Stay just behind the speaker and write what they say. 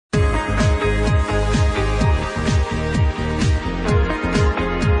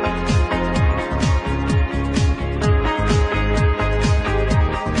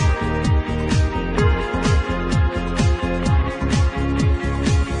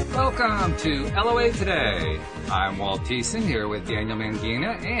Welcome to LOA Today. I'm Walt Thiessen here with Daniel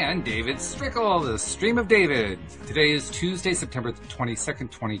Mangina and David Strickle, the Stream of David. Today is Tuesday, September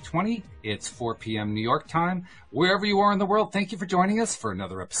 22nd, 2020. It's 4 p.m. New York time. Wherever you are in the world, thank you for joining us for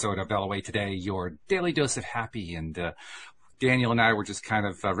another episode of LOA Today, your daily dose of happy. And Daniel and I were just kind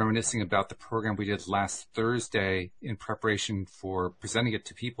of reminiscing about the program we did last Thursday in preparation for presenting it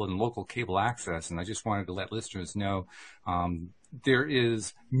to people in local cable access. And I just wanted to let listeners know there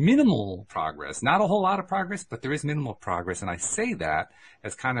is minimal progress, not a whole lot of progress, but there is minimal progress. And I say that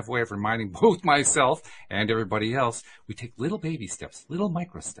as kind of a way of reminding both myself and everybody else, we take little baby steps, little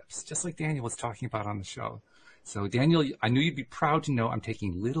micro steps, just like Daniel was talking about on the show. So Daniel, I knew you'd be proud to know I'm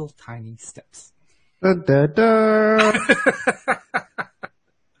taking little tiny steps. Da, da, da.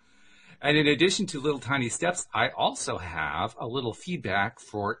 And in addition to little tiny steps, I also have a little feedback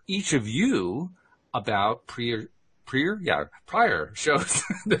for each of you about prior shows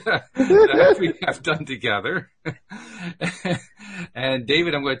that we have done together. And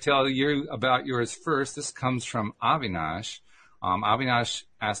David, I'm going to tell you about yours first. This comes from Avinash. Avinash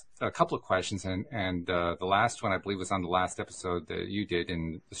asked a couple of questions, and the last one, I believe, was on the last episode that you did,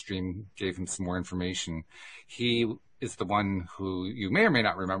 and the stream gave him some more information. He is the one who you may or may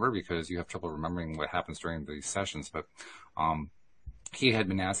not remember because you have trouble remembering what happens during these sessions, but he had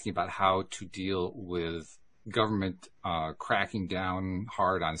been asking about how to deal with government cracking down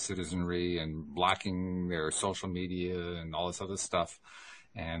hard on citizenry and blocking their social media and all this other stuff.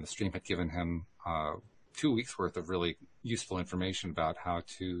 And the stream had given him 2 weeks worth of really useful information about how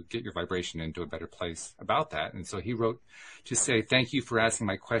to get your vibration into a better place about that. And so he wrote to say, thank you for asking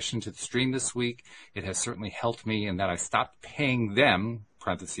my question to the stream this week. It has certainly helped me in that I stopped paying them,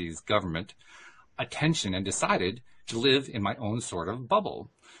 parentheses, government, attention and decided to live in my own sort of bubble.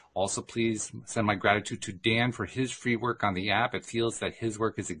 Also, please send my gratitude to Dan for his free work on the app. It feels that his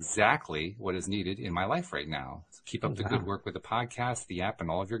work is exactly what is needed in my life right now. So keep up the good work with the podcast, the app, and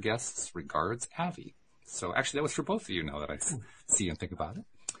all of your guests. Regards, Avi. So actually, that was for both of you now that I see and think about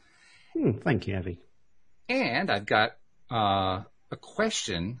it. Thank you, Avi. And I've got a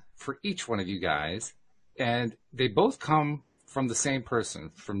question for each one of you guys. And they both come from the same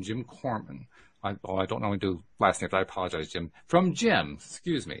person, from Jim Corman. I don't know how to do last names. I apologize, Jim. From Jim,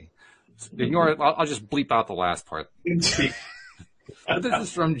 excuse me. Ignore it. I'll just bleep out the last part. But this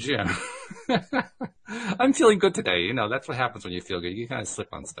is from Jim. I'm feeling good today. You know, that's what happens when you feel good. You kind of slip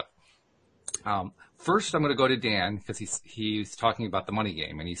on stuff. First, I'm going to go to Dan because he's talking about the money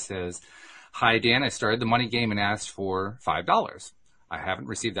game. And he says, hi, Dan. I started the money game and asked for $5. I haven't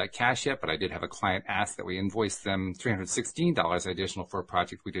received that cash yet, but I did have a client ask that we invoice them $316 additional for a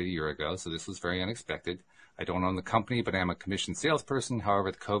project we did a year ago, so this was very unexpected. I don't own the company, but I am a commissioned salesperson.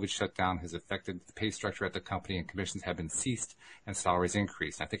 However, the COVID shutdown has affected the pay structure at the company, and commissions have been ceased and salaries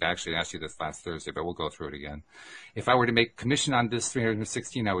increased. I think I actually asked you this last Thursday, but we'll go through it again. If I were to make commission on this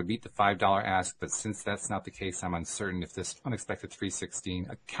 $316, I would meet the $5 ask, but since that's not the case, I'm uncertain if this unexpected $316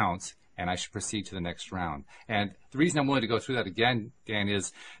 accounts and I should proceed to the next round. And the reason I'm willing to go through that again, Dan,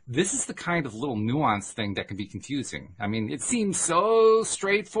 is this is the kind of little nuance thing that can be confusing. I mean, it seems so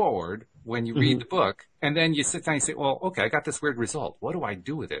straightforward when you read the book, and then you sit down and you say, well, okay, I got this weird result. What do I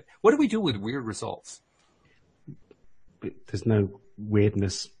do with it? What do we do with weird results? There's no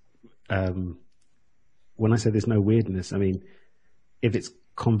weirdness. When I say there's no weirdness, I mean, if it's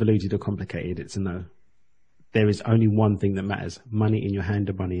convoluted or complicated, it's a no. There is only one thing that matters: money in your hand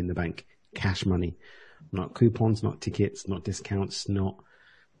or money in the bank, cash money, not coupons, not tickets, not discounts, not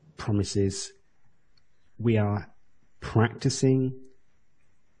promises. We are practicing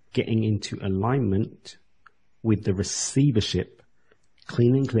getting into alignment with the receivership,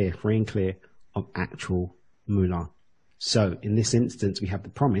 clean and clear, free and clear, of actual moolah. So in this instance, we have the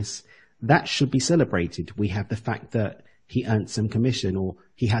promise that should be celebrated. We have the fact that he earned some commission, or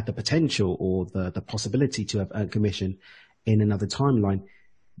he had the potential or the possibility to have earned commission in another timeline.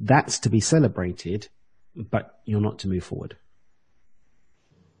 That's to be celebrated, but you're not to move forward.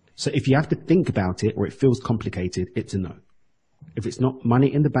 So if you have to think about it or it feels complicated, it's a no. If it's not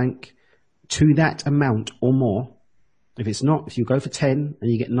money in the bank to that amount or more, if you go for 10 and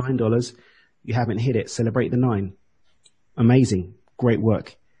you get $9, you haven't hit it, celebrate the 9. Amazing, great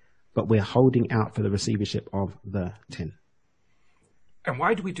work. But we're holding out for the receivership of the 10. And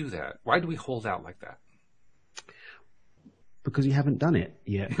why do we do that? Why do we hold out like that? Because you haven't done it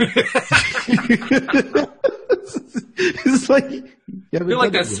yet. It's like you're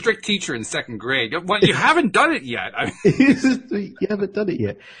like that strict teacher in second grade. Well, you haven't done it yet. You haven't done it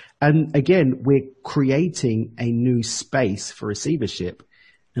yet. And again, we're creating a new space for receivership,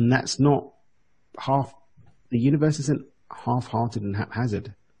 and that's not the universe isn't half-hearted and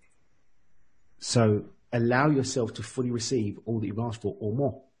haphazard. So allow yourself to fully receive all that you've asked for or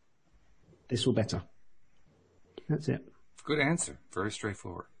more. This or better. That's it. Good answer. Very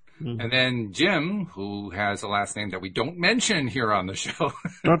straightforward. And then Jim, who has a last name that we don't mention here on the show,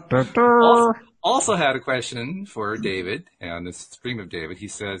 also had a question for David, and the stream of David. He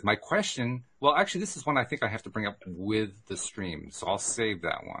says, my question, well, actually, this is one I think I have to bring up with the stream, so I'll save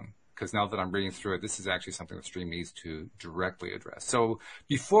that one, because now that I'm reading through it, this is actually something the stream needs to directly address. So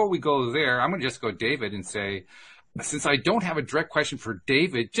before we go there, I'm going to just go David and say, since I don't have a direct question for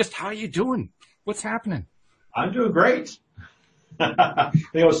David, just how are you doing? What's happening? I'm doing great. I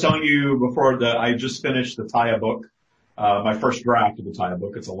think I was telling you before that I just finished the Taya book, my first draft of the Taya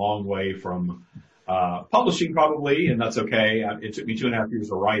book. It's a long way from publishing probably, and that's okay. It took me 2.5 years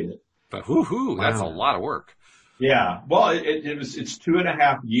to write it. But that's a lot of work. Yeah. Well, it's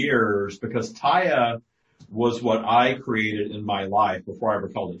 2.5 years because Taya was what I created in my life before I ever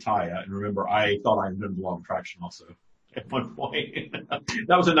called it Taya. And remember, I thought I invented the law of attraction also at one point.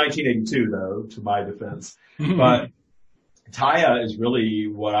 That was in 1982 though, to my defense. But Taya is really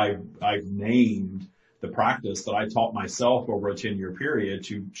what I've named the practice that I taught myself over a 10-year period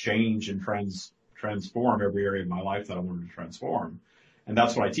to change and transform every area of my life that I wanted to transform. And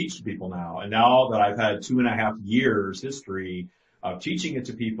that's what I teach to people now. And now that I've had 2.5 years history of teaching it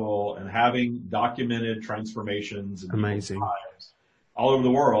to people and having documented transformations in people's lives all over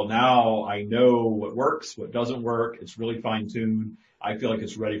the world, now I know what works, what doesn't work. It's really fine-tuned. I feel like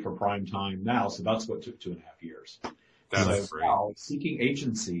it's ready for prime time now. So that's what took 2.5 years. That's great. Now seeking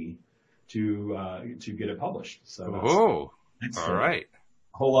agency to get it published. So that's all right.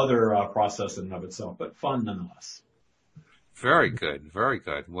 A whole other process in and of itself, but fun nonetheless. Very good. Very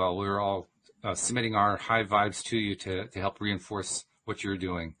good. Well, we're all submitting our high vibes to you to help reinforce what you're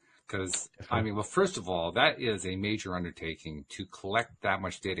doing. Because, well, first of all, that is a major undertaking to collect that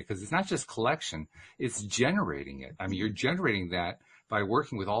much data. Because it's not just collection, it's generating it. You're generating that by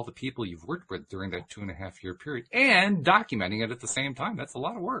working with all the people you've worked with during that 2.5 year period and documenting it at the same time. That's a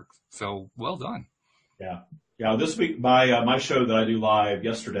lot of work. So well done. Yeah. Yeah. This week, my show that I do live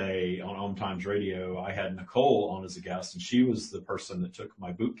yesterday on Home Times Radio, I had Nicole on as a guest, and she was the person that took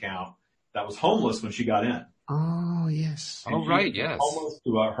my boot camp that was homeless when she got in. Oh, yes. And right. Yes. Homeless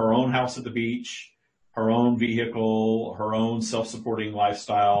to her own house at the beach, her own vehicle, her own self-supporting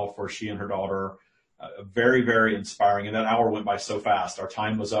lifestyle for she and her daughter. Very, very inspiring. And that hour went by so fast. Our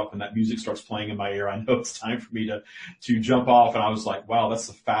time was up and that music starts playing in my ear. I know it's time for me to jump off. And I was like, wow, that's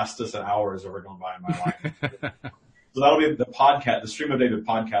the fastest an hour has ever gone by in my life. So that'll be the podcast, the Stream of David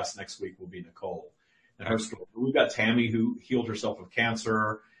podcast next week will be Nicole and her story. We've got Tammy who healed herself of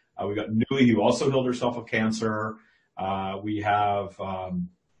cancer. We've got Nui who also healed herself of cancer. We have, a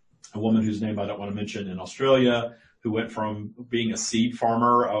woman whose name I don't want to mention in Australia, who went from being a seed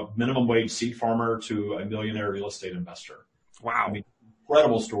farmer, a minimum wage seed farmer, to a millionaire real estate investor. Wow.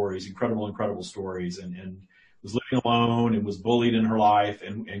 Incredible stories, incredible stories, and was living alone and was bullied in her life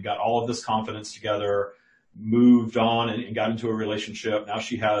and got all of this confidence together, moved on and got into a relationship. Now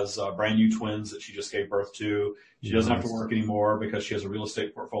she has brand new twins that she just gave birth to. She doesn't have to work anymore because she has a real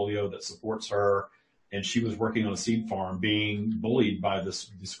estate portfolio that supports her. And she was working on a seed farm being bullied by this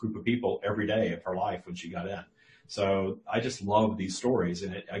group of people every day of her life when she got in. So I just love these stories.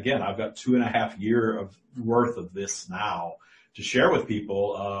 And again, I've got 2.5 years worth of this now to share with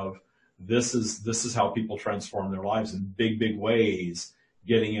people of this is how people transform their lives in big ways,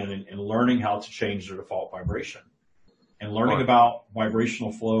 getting in and learning how to change their default vibration and learning about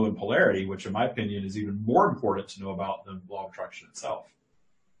vibrational flow and polarity, which in my opinion is even more important to know about than law of attraction itself.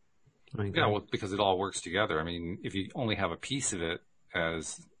 Yeah, well, because it all works together. If you only have a piece of it,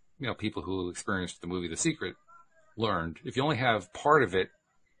 as people who experienced the movie The Secret learned, if you only have part of it,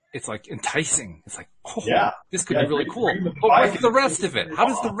 it's like enticing. It's like, this could be really cool. But what's the rest of it? How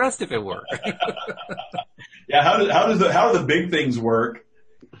does the rest of it work? Yeah, how do the big things work?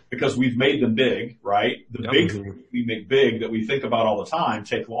 Because we've made them big, right? The big things we make big that we think about all the time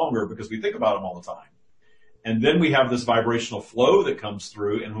take longer because we think about them all the time. And then we have this vibrational flow that comes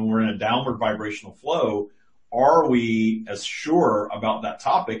through, and when we're in a downward vibrational flow, are we as sure about that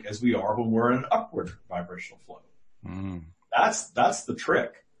topic as we are when we're in an upward vibrational flow? That's the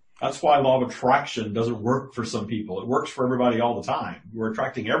trick. That's why law of attraction doesn't work for some people. It works for everybody all the time. We're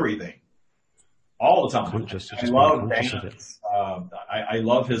attracting everything all the time. I love Dan's. I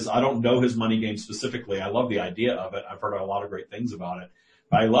love his. I don't know his money game specifically. I love the idea of it. I've heard a lot of great things about it.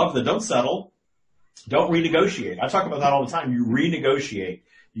 But I love the don't settle, don't renegotiate. I talk about that all the time. You renegotiate.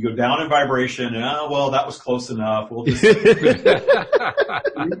 You go down in vibration, and that was close enough. We'll just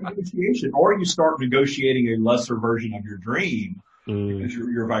renegotiation, or you start negotiating a lesser version of your dream because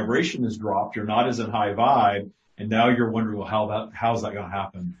your vibration is dropped. You're not as in high vibe. And now you're wondering, well, how's that going to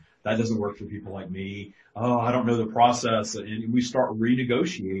happen? That doesn't work for people like me. Oh, I don't know the process. And we start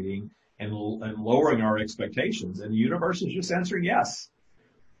renegotiating and lowering our expectations. And the universe is just answering yes.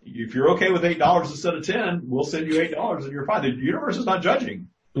 If you're okay with $8 instead of 10, we'll send you $8 and you're fine. The universe is not judging.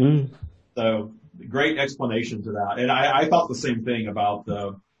 So great explanation to that. And I thought the same thing about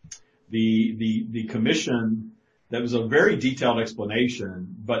the commission. That was a very detailed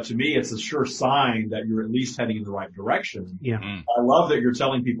explanation, but to me, it's a sure sign that you're at least heading in the right direction. Yeah. I love that you're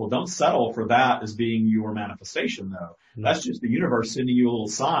telling people don't settle for that as being your manifestation, though. That's just the universe sending you a little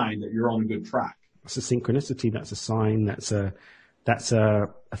sign that you're on a good track. That's a synchronicity. That's a sign. That's a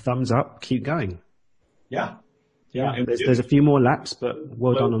thumbs up. Keep going. Yeah. Yeah. And there's a few more laps, but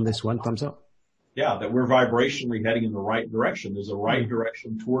well done on this one. Thumbs up. Yeah. That we're vibrationally heading in the right direction. There's a right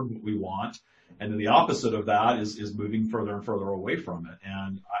direction toward what we want. And then the opposite of that is moving further and further away from it.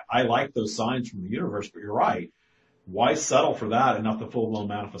 And I like those signs from the universe, but you're right. Why settle for that and not the full-blown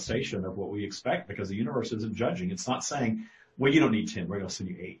manifestation of what we expect? Because the universe isn't judging. It's not saying, well, you don't need 10. We're going to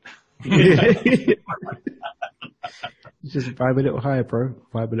send you 8. Just vibe a little higher, bro.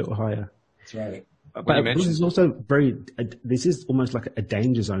 Vibe a little higher. That's right. But this is also this is almost like a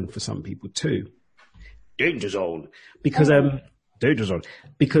danger zone for some people too. Danger zone. Because, danger zone.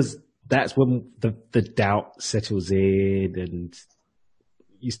 Because that's when the doubt settles in and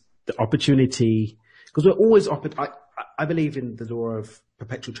the opportunity, because we're always I believe in the law of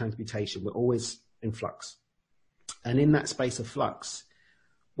perpetual transmutation. We're always in flux. And in that space of flux,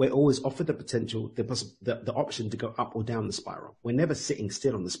 we're always offered the potential, the option to go up or down the spiral. We're never sitting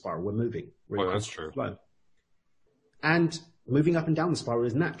still on the spiral. We're moving. Well, that's true. Flow. And moving up and down the spiral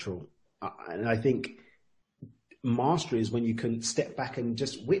is natural. And I think mastery is when you can step back and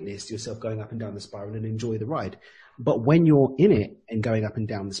just witness yourself going up and down the spiral and enjoy the ride. But when you're in it and going up and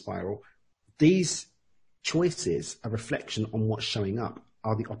down the spiral, these choices, a reflection on what's showing up,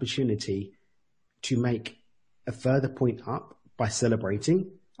 are the opportunity to make a further point up by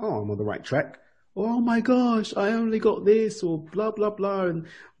celebrating, oh, I'm on the right track. Oh my gosh, I only got this, or blah, blah, blah, and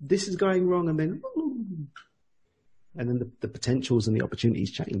this is going wrong. And then the potentials and the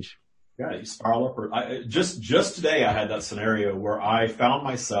opportunities change. Yeah, you spiral up. Just today I had that scenario where I found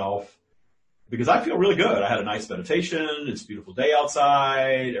myself, because I feel really good. I had a nice meditation. It's a beautiful day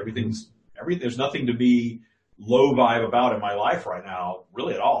outside. There's nothing to be low vibe about in my life right now,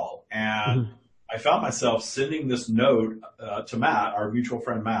 really at all. And I found myself sending this note to Matt, our mutual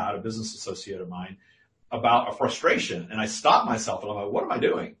friend Matt, a business associate of mine, about a frustration. And I stopped myself and I'm like, what am I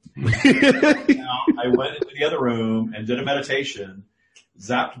doing? I went into the other room and did a meditation,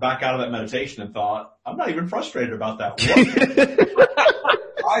 zapped back out of that meditation and thought, I'm not even frustrated about that.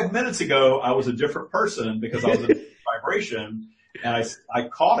 5 minutes ago, I was a different person because I was in vibration, and I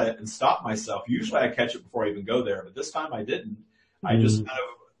caught it and stopped myself. Usually I catch it before I even go there, but this time I didn't. I just kind of,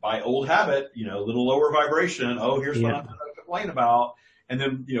 by old habit, a little lower vibration. Oh, here's what I'm going to complain about. And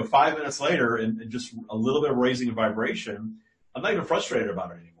then, 5 minutes later and just a little bit of raising of vibration, I'm not even frustrated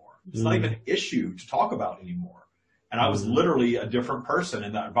about it anymore. It's not even an issue to talk about anymore. And I was literally a different person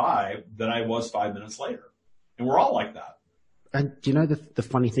in that vibe than I was 5 minutes later. And we're all like that. And do you know the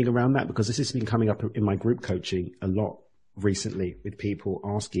funny thing around that? Because this has been coming up in my group coaching a lot recently with people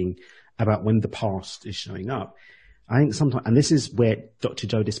asking about when the past is showing up. I think sometimes, and this is where Dr.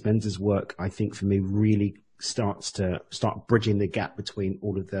 Joe Dispenza's work, I think for me, really starts to start bridging the gap between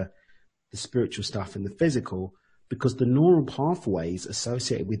all of the spiritual stuff and the physical, because the neural pathways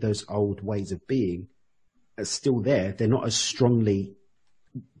associated with those old ways of being are still there. They're not as strong.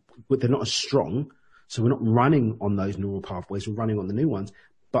 So we're not running on those neural pathways. We're running on the new ones.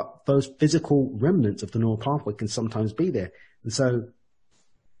 But those physical remnants of the neural pathway can sometimes be there. And so,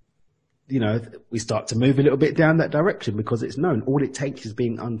 we start to move a little bit down that direction because it's known. All it takes is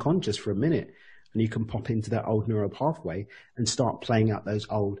being unconscious for a minute, and you can pop into that old neural pathway and start playing out those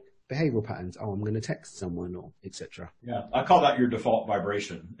old behavioral patterns. Oh, I'm going to text someone, or etc. Yeah, I call that your default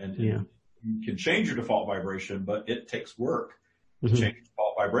vibration. And you can change your default vibration, but it takes work to change your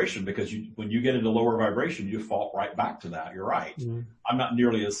default vibration, because when you get into lower vibration, you fall right back to that. You're right. I'm not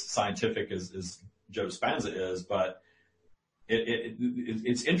nearly as scientific as Joe Dispenza is, but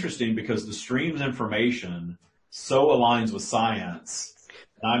it's interesting because the stream's information so aligns with science.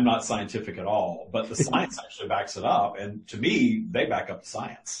 And I'm not scientific at all, but the science actually backs it up. And to me, they back up the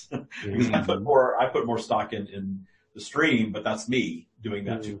science. Because I put more stock in the stream, but that's me doing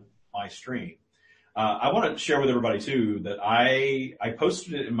that to my stream. I want to share with everybody too that I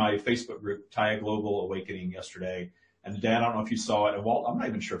posted it in my Facebook group, Taya Global Awakening, yesterday. And Dan, I don't know if you saw it. And Walt, I'm not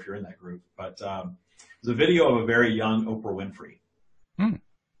even sure if you're in that group, but, it was a video of a very young Oprah Winfrey. Hmm.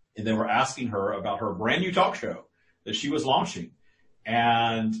 And they were asking her about her brand new talk show that she was launching.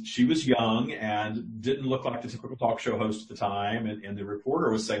 And she was young and didn't look like the typical talk show host at the time. And the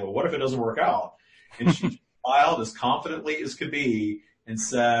reporter was saying, well, what if it doesn't work out? And she smiled as confidently as could be and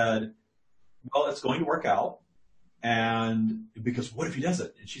said, well, it's going to work out. And because what if he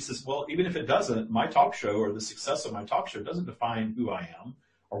doesn't? And she says, well, even if it doesn't, my talk show or the success of my talk show doesn't define who I am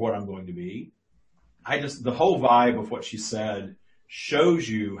or what I'm going to be. The whole vibe of what she said shows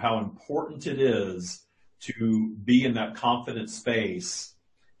you how important it is to be in that confident space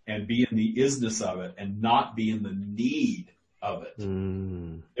and be in the isness of it and not be in the need of it.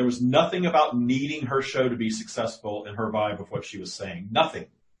 Mm. There was nothing about needing her show to be successful in her vibe of what she was saying. Nothing.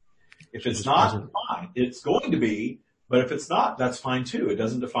 If it's not, fine. It's going to be, but if it's not, that's fine too. It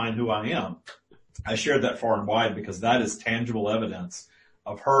doesn't define who I am. I shared that far and wide because that is tangible evidence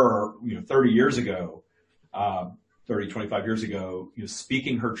of her, 30 years ago, 25 years ago,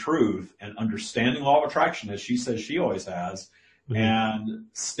 speaking her truth and understanding law of attraction as she says she always has, and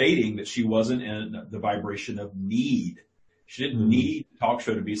stating that she wasn't in the vibration of need. She didn't need the talk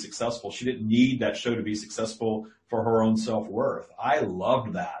show to be successful. She didn't need that show to be successful for her own self-worth. I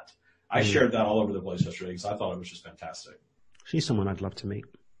loved that. I shared that all over the place yesterday because I thought it was just fantastic. She's someone I'd love to meet.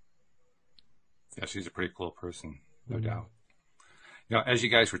 Yeah, she's a pretty cool person, no doubt. As you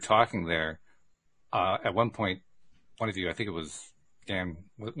guys were talking there, at one point, one of you, I think it was Dan,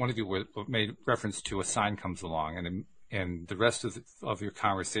 one of you made reference to a sign comes along, and the rest of your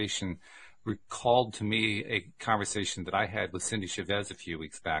conversation recalled to me a conversation that I had with Cindy Chavez a few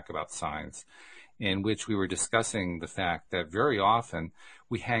weeks back about signs, in which we were discussing the fact that very often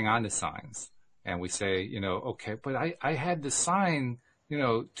we hang on to signs and we say, okay, but I had this sign,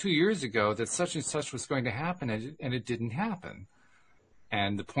 2 years ago that such and such was going to happen and it didn't happen.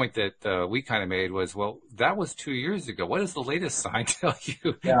 And the point that we kind of made was, well, that was 2 years ago. What does the latest sign tell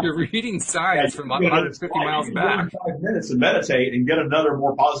you? Yeah. You're reading signs from 150 miles back. 5 minutes and meditate and get another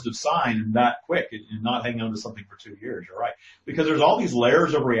more positive sign and that quick and not hang on to something for 2 years. You're right. Because there's all these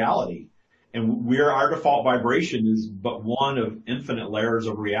layers of reality. And our default vibration is but one of infinite layers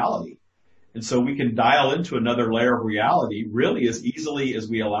of reality. And so we can dial into another layer of reality really as easily as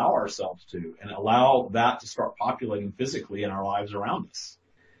we allow ourselves to and allow that to start populating physically in our lives around us.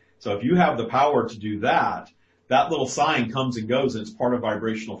 So if you have the power to do that, that little sign comes and goes and it's part of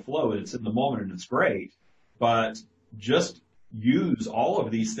vibrational flow and it's in the moment and it's great. But just use all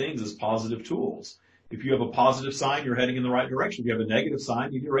of these things as positive tools. If you have a positive sign, you're heading in the right direction. If you have a negative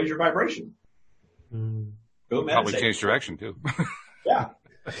sign, you need to raise your vibration. Go meditate. Probably change direction too. Yeah.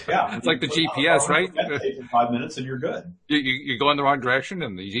 It's like the GPS, right? Meditate for 5 minutes and you're good. You go in the wrong direction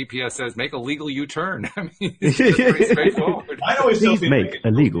and the GPS says make a legal U-turn. I mean, it's pretty straightforward. Please make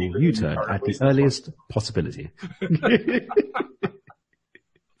a legal U-turn at the earliest possibility.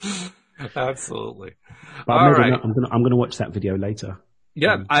 Absolutely. But All right. I'm gonna watch that video later.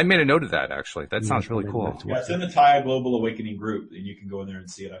 Yeah, I made a note of that actually. That sounds really cool. Yeah, it's in the Thai Global Awakening group, and you can go in there and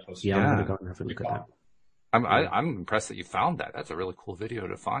see it. I posted. Yeah, I'm gonna go and have a look at that. I'm impressed that you found that. That's a really cool video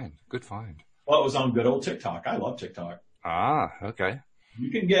to find. Good find. Well, it was on good old TikTok. I love TikTok. Ah, okay.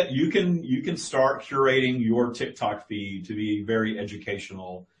 You can start curating your TikTok feed to be very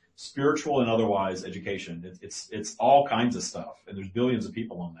educational, spiritual and otherwise education. It's all kinds of stuff, and there's billions of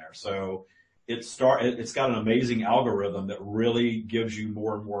people on there. So it's got an amazing algorithm that really gives you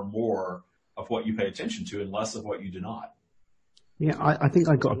more and more and more of what you pay attention to and less of what you do not. Yeah, I think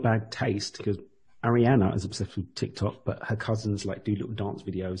I got a bad taste because Ariana is obsessed with TikTok, but her cousins do little dance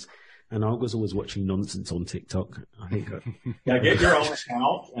videos, and I was always watching nonsense on TikTok. I think. Yeah, get your own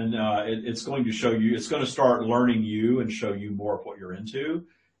account, and it's going to show you. It's going to start learning you and show you more of what you're into.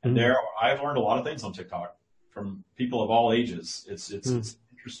 And I've learned a lot of things on TikTok from people of all ages. It's an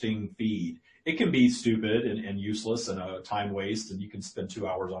interesting feed. It can be stupid and useless and a time waste, and you can spend 2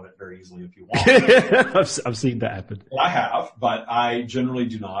 hours on it very easily if you want. I've seen that happen. I have, but I generally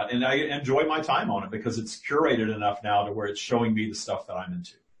do not. And I enjoy my time on it because it's curated enough now to where it's showing me the stuff that I'm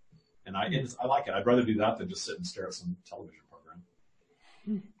into. And I like it. I'd rather do that than just sit and stare at some television program.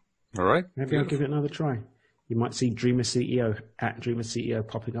 All right. Maybe I'll give it another try. You might see Dreamer CEO at Dreamer CEO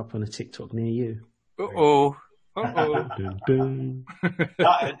popping up on a TikTok near you. Uh-oh. Dun, dun.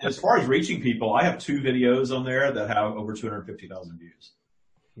 As far as reaching people, I have 2 videos on there that have over 250,000 views.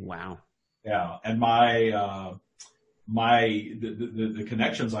 Wow. Yeah. And the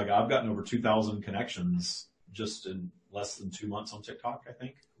connections I've gotten over 2,000 connections just in less than 2 months on TikTok, I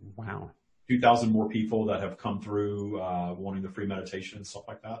think. Wow. 2,000 more people that have come through, wanting the free meditation and stuff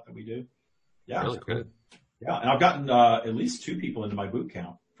like that we do. Yeah. Really good. Yeah. And I've gotten, at least 2 people into my boot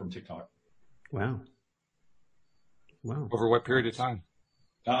camp from TikTok. Wow. Wow. Over what period of time?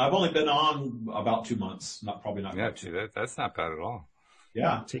 I've only been on about 2 months. Probably not. Yeah, Quite gee, that's not bad at all.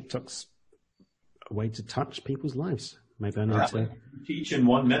 Yeah. TikTok's a way to touch people's lives. Maybe I need Yeah. to Teach in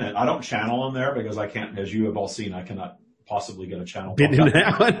 1 minute. I don't channel in there because I can't, as you have all seen, I cannot possibly get a channel. been in and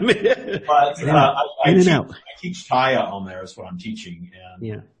out. But I teach Taya on there is what I'm teaching, and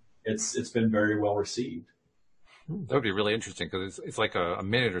Yeah. it's been very well received. That would be really interesting because it's like a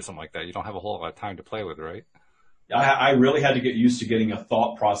minute or something like that. You don't have a whole lot of time to play with, right? I really had to get used to getting a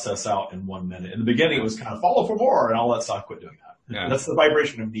thought process out in 1 minute. In the beginning, it was kind of follow for more and all that stuff. I quit doing that. Yeah. That's the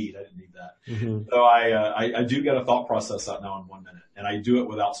vibration of need. I didn't need that. Mm-hmm. So I do get a thought process out now in 1 minute, and I do it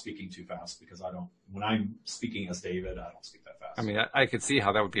without speaking too fast because when I'm speaking as David, I don't speak that fast. I mean, I could see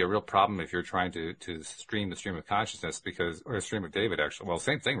how that would be a real problem if you're trying to stream the stream of consciousness or a stream of David, actually. Well,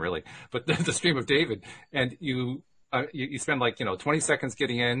 same thing, really. But the stream of David, and you spend 20 seconds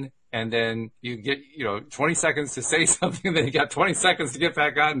getting in, and then you get, 20 seconds to say something, and then you got 20 seconds to get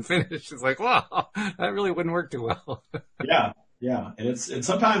back on and finish. It's like, wow, that really wouldn't work too well. Yeah. And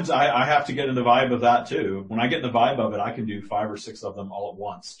sometimes I have to get in the vibe of that too. When I get in the vibe of it, I can do 5 or 6 of them all at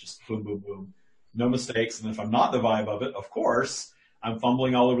once. Just boom, boom, boom. No mistakes. And if I'm not in the vibe of it, of course, I'm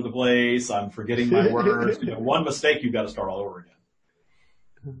fumbling all over the place. I'm forgetting my words. One mistake, you've got to start all over again.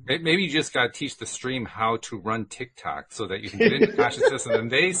 Maybe you just got to teach the stream how to run TikTok so that you can get into consciousness, and then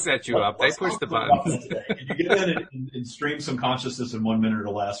they set you up. They push the buttons. Can you get in and stream some consciousness in 1 minute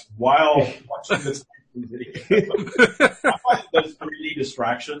or less while watching this video? I find those 3D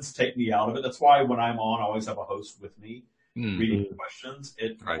distractions take me out of it. That's why when I'm on, I always have a host with me reading the questions.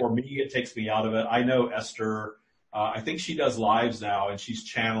 For me, it takes me out of it. I know Esther. I think she does lives now, and she's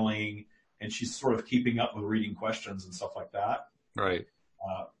channeling, and she's sort of keeping up with reading questions and stuff like that. Right.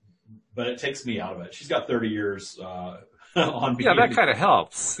 But it takes me out of it. She's got 30 years on me. Yeah, that kind of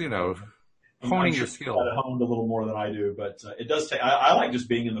helps, honing your skill. She's honed a little more than I do, but it does take. I like just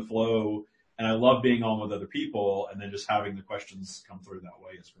being in the flow, and I love being on with other people, and then just having the questions come through that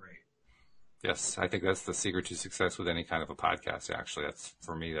way is great. Yes, I think that's the secret to success with any kind of a podcast. Actually,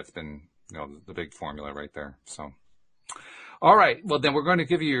 for me, that's been the big formula right there. So. All right. Well, then we're going to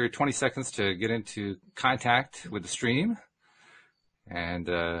give you your 20 seconds to get into contact with the stream. And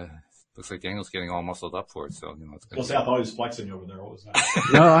looks like Daniel's getting all muscled up for it. So, it's good. I thought he was flexing over there. What was that?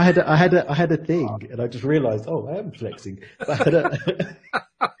 No, I had a thing, and I just realized, I am flexing.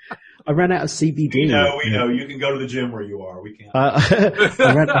 I ran out of CBD. We know. You can go to the gym where you are. We can't.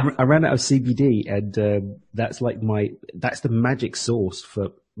 I ran out of CBD, and that's the magic sauce for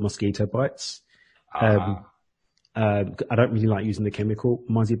mosquito bites. I don't really like using the chemical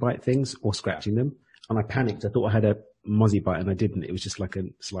muzzy bite things or scratching them. And I panicked. I thought I had a muzzy bite, and I didn't. It was just like a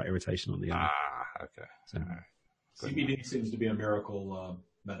slight irritation on the arm. Okay. So, CBD seems to be a miracle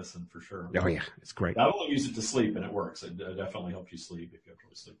medicine for sure. Oh yeah, it's great. I only use it to sleep, and it works. It definitely helps you sleep if you have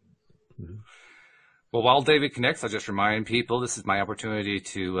trouble sleeping. Mm-hmm. Well, while David connects, I'll just remind people, this is my opportunity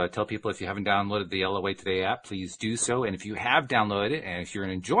to tell people if you haven't downloaded the LOA Today app, please do so. And if you have downloaded it, and if you're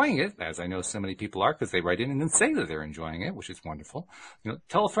enjoying it, as I know so many people are because they write in and then say that they're enjoying it, which is wonderful,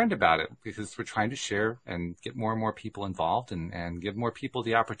 tell a friend about it because we're trying to share and get more and more people involved and give more people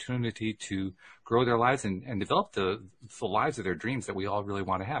the opportunity to grow their lives and develop the lives of their dreams that we all really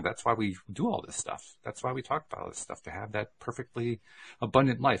want to have. That's why we do all this stuff. That's why we talk about all this stuff, to have that perfectly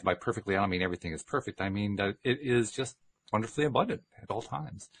abundant life. By perfectly, I don't mean everything is perfect. I mean that it is just wonderfully abundant at all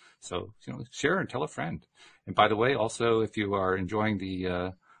times. So, share and tell a friend. And by the way, also, if you are enjoying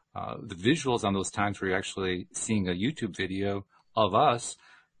the visuals on those times where you're actually seeing a YouTube video of us,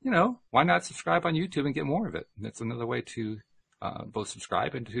 why not subscribe on YouTube and get more of it? That's another way to both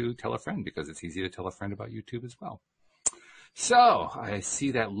subscribe and to tell a friend, because it's easy to tell a friend about YouTube as well. So I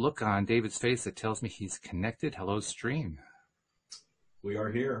see that look on David's face that tells me he's connected. Hello, stream. We are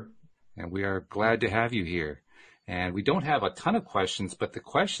here. And we are glad to have you here. And we don't have a ton of questions, but the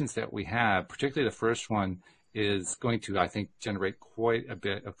questions that we have, particularly the first one, is going to, I think, generate quite a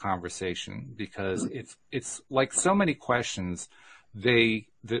bit of conversation, because it's like so many questions. The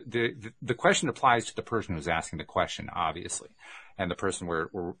question applies to the person who's asking the question, obviously, and the person we're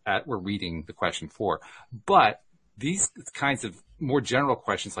reading the question for. But these kinds of more general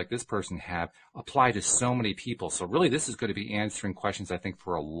questions like this person have apply to so many people. So really, this is going to be answering questions, I think,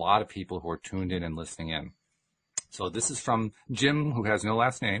 for a lot of people who are tuned in and listening in. So this is from Jim, who has no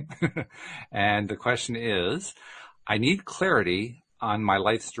last name. And the question is, I need clarity on my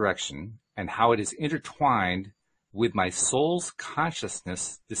life's direction and how it is intertwined with my soul's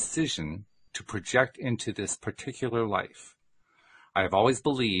consciousness decision to project into this particular life. I have always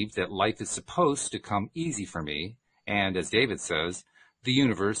believed that life is supposed to come easy for me, and as David says, the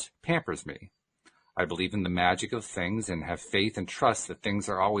universe pampers me. I believe in the magic of things and have faith and trust that things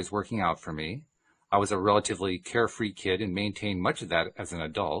are always working out for me. I was a relatively carefree kid and maintained much of that as an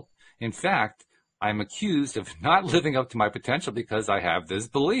adult. In fact, I'm accused of not living up to my potential because I have this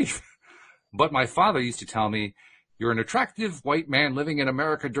belief. But my father used to tell me, you're an attractive white man living in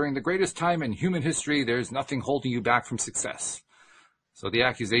America during the greatest time in human history. There's nothing holding you back from success. So the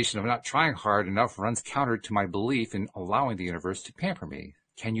accusation of not trying hard enough runs counter to my belief in allowing the universe to pamper me.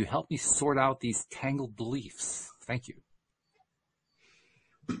 Can you help me sort out these tangled beliefs? Thank you.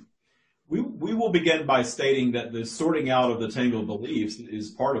 We will begin by stating that the sorting out of the tangled beliefs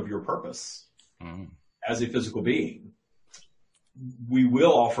is part of your purpose as a physical being. We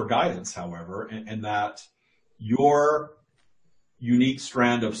will offer guidance, however, in that your unique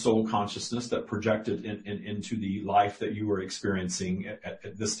strand of soul consciousness that projected into the life that you were experiencing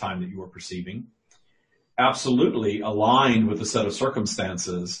at this time that you were perceiving absolutely aligned with the set of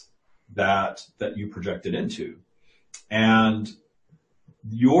circumstances that you projected into. And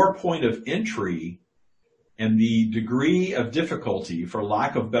your point of entry and the degree of difficulty, for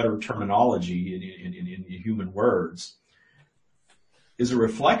lack of better terminology in human words, is a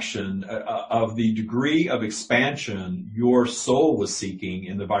reflection of the degree of expansion your soul was seeking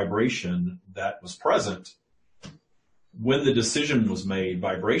in the vibration that was present when the decision was made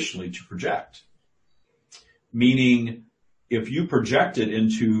vibrationally to project. Meaning, if you projected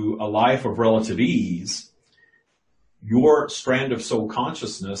into a life of relative ease, your strand of soul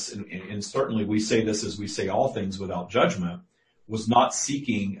consciousness, and certainly we say this as we say all things without judgment, was not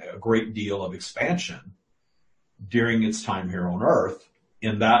seeking a great deal of expansion during its time here on Earth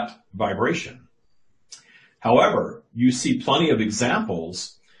in that vibration. However, you see plenty of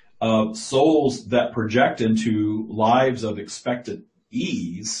examples of souls that project into lives of expected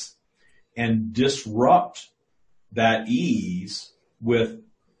ease and disrupt that ease with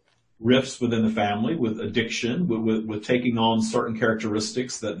rifts within the family, with addiction, with taking on certain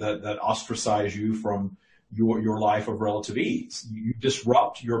characteristics that ostracize you from your life of relative ease. You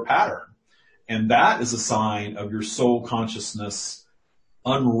disrupt your pattern. And that is a sign of your soul consciousness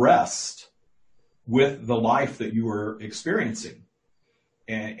unrest with the life that you are experiencing.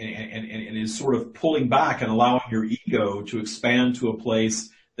 And is sort of pulling back and allowing your ego to expand to a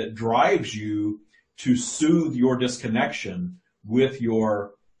place that drives you to soothe your disconnection with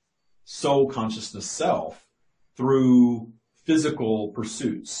your soul consciousness self through physical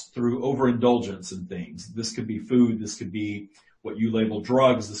pursuits, through overindulgence in things. This could be food, this could be what you label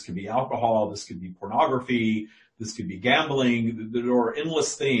drugs, this could be alcohol, this could be pornography, this could be gambling. There are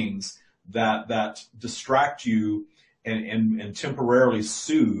endless things that distract you and temporarily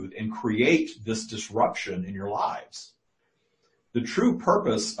soothe and create this disruption in your lives. The true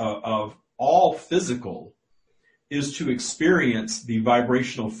purpose of all physical is to experience the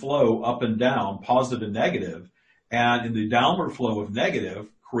vibrational flow up and down, positive and negative, and in the downward flow of negative,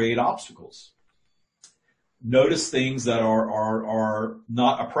 create obstacles. Notice things that are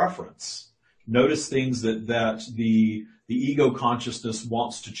not a preference. Notice things that the ego consciousness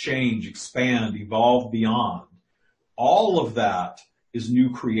wants to change, expand, evolve beyond. All of that is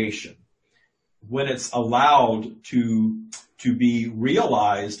new creation. When it's allowed to be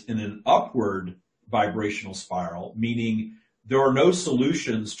realized in an upward vibrational spiral, meaning there are no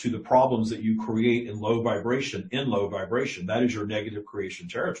solutions to the problems that you create in low vibration. That is your negative creation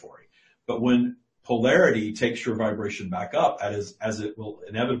territory. But when polarity takes your vibration back up, as it will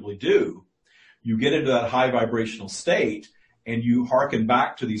inevitably do, you get into that high vibrational state and you hearken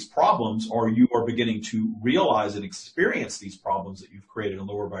back to these problems, or you are beginning to realize and experience these problems that you've created in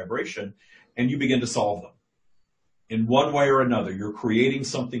lower vibration, and you begin to solve them. In one way or another, you're creating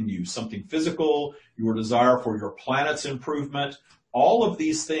something new, something physical, your desire for your planet's improvement, all of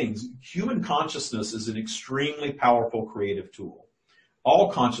these things. Human consciousness is an extremely powerful creative tool. All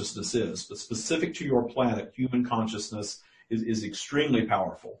consciousness is, but specific to your planet, human consciousness is extremely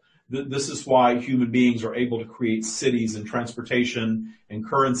powerful. This is why human beings are able to create cities and transportation and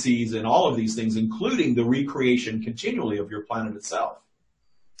currencies and all of these things, including the recreation continually of your planet itself.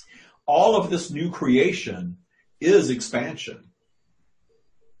 All of this new creation is expansion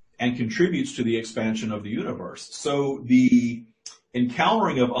and contributes to the expansion of the universe. So the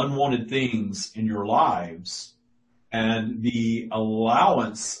encountering of unwanted things in your lives and the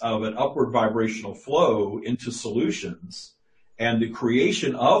allowance of an upward vibrational flow into solutions and the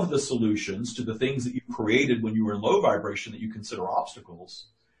creation of the solutions to the things that you created when you were in low vibration that you consider obstacles,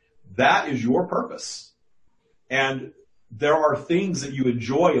 that is your purpose. And there are things that you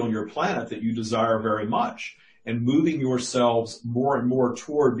enjoy on your planet that you desire very much. And moving yourselves more and more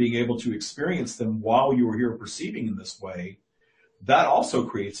toward being able to experience them while you are here perceiving in this way that also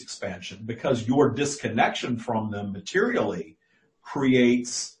creates expansion because your disconnection from them materially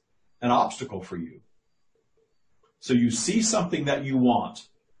creates an obstacle for you. So you see something that you want,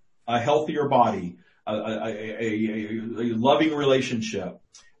 a healthier body, a loving relationship,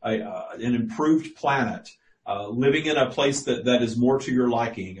 an improved planet, living in a place that is more to your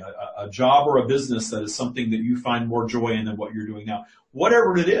liking, a job or a business that is something that you find more joy in than what you're doing now.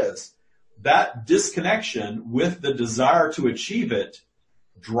 Whatever it is, that disconnection with the desire to achieve it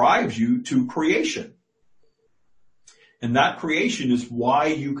drives you to creation. And that creation is why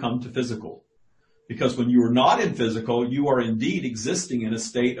you come to physical. Because when you are not in physical, you are indeed existing in a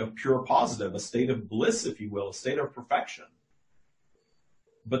state of pure positive, a state of bliss, if you will, a state of perfection.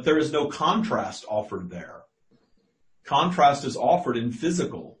 But there is no contrast offered there. Contrast is offered in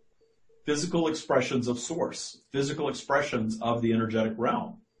physical expressions of source, physical expressions of the energetic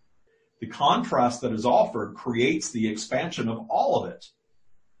realm. The contrast that is offered creates the expansion of all of it.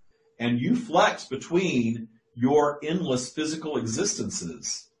 And you flex between your endless physical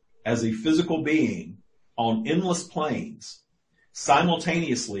existences as a physical being on endless planes,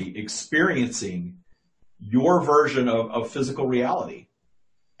 simultaneously experiencing your version of physical reality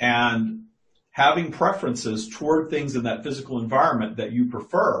and having preferences toward things in that physical environment that you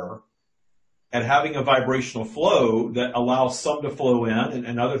prefer, and having a vibrational flow that allows some to flow in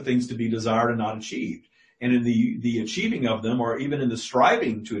and other things to be desired and not achieved. And in the achieving of them, or even in the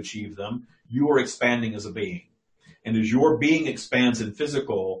striving to achieve them, you are expanding as a being. And as your being expands in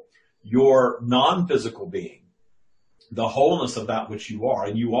physical, your non-physical being, the wholeness of that which you are,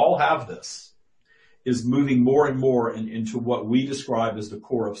 and you all have this, is moving more and more into what we describe as the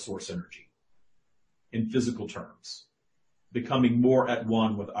core of source energy in physical terms, becoming more at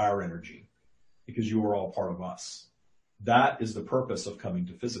one with our energy because you are all part of us. That is the purpose of coming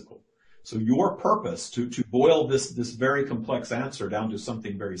to physical. So your purpose, to boil this very complex answer down to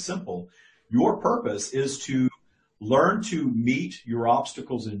something very simple, your purpose is to learn to meet your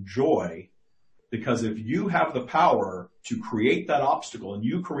obstacles in joy, because if you have the power to create that obstacle and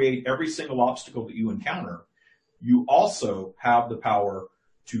you create every single obstacle that you encounter, you also have the power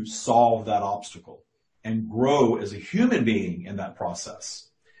to solve that obstacle and grow as a human being in that process.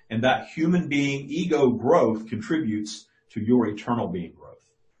 And that human being ego growth contributes to your eternal being growth.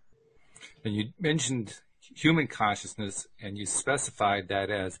 And you mentioned human consciousness, and you specified that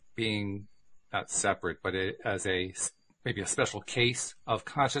as being not separate, but as maybe a special case of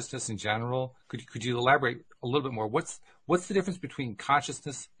consciousness in general. Could you elaborate a little bit more? What's the difference between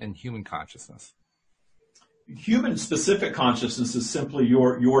consciousness and human consciousness? Human specific consciousness is simply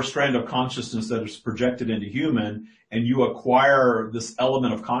your strand of consciousness that is projected into human, and you acquire this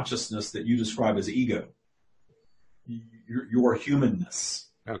element of consciousness that you describe as ego, your humanness.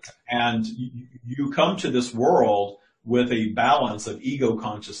 Okay. And you come to this world with a balance of ego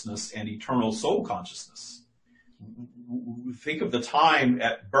consciousness and eternal soul consciousness. Think of the time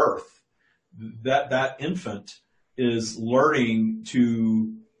at birth that infant is learning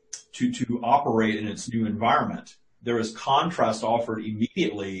to operate in its new environment. There is contrast offered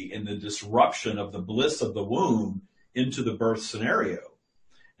immediately in the disruption of the bliss of the womb into the birth scenario.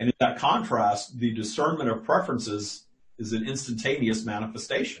 And in that contrast, the discernment of preferences is an instantaneous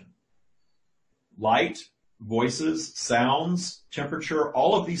manifestation. Light, voices, sounds, temperature,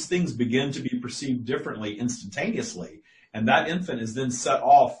 all of these things begin to be perceived differently instantaneously. And that infant is then set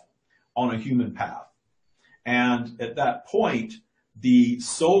off on a human path. And at that point, the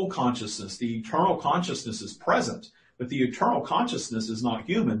soul consciousness, the eternal consciousness is present, but the eternal consciousness is not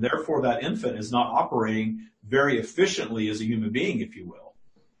human. Therefore, that infant is not operating very efficiently as a human being, if you will,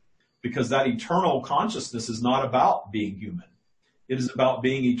 because that eternal consciousness is not about being human. It is about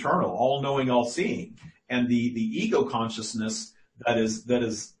being eternal, all-knowing, all-seeing. And the ego consciousness that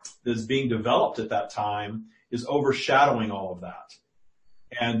is being developed at that time is overshadowing all of that.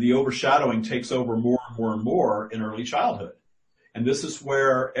 And the overshadowing takes over more and more and more in early childhood. And this is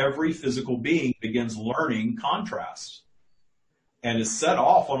where every physical being begins learning contrast and is set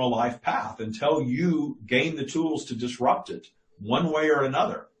off on a life path until you gain the tools to disrupt it one way or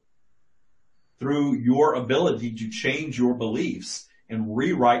another through your ability to change your beliefs and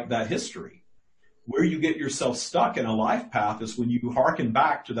rewrite that history. Where you get yourself stuck in a life path is when you hearken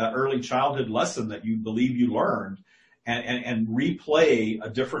back to that early childhood lesson that you believe you learned and replay a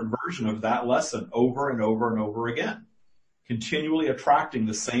different version of that lesson over and over and over again, continually attracting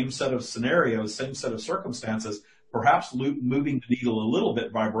the same set of scenarios, same set of circumstances, perhaps moving the needle a little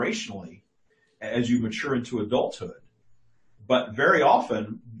bit vibrationally as you mature into adulthood. But very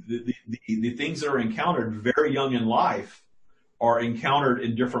often, the things that are encountered very young in life are encountered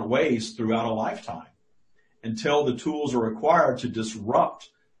in different ways throughout a lifetime. until the tools are required to disrupt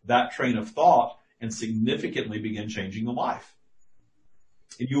that train of thought and significantly begin changing the life.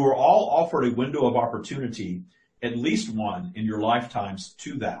 And you are all offered a window of opportunity, at least one in your lifetimes,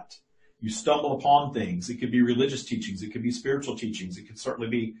 to that. You stumble upon things. It could be religious teachings. It could be spiritual teachings. It could certainly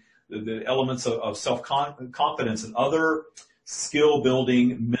be the elements of self-confidence and other skill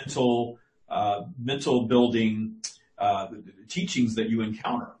building, mental building teachings that you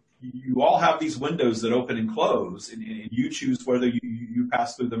encounter. You all have these windows that open and close, and you choose whether you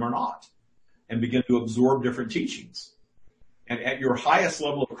pass through them or not, and begin to absorb different teachings. And at your highest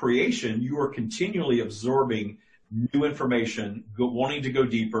level of creation, you are continually absorbing new information, wanting to go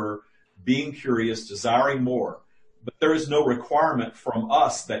deeper, being curious, desiring more. But there is no requirement from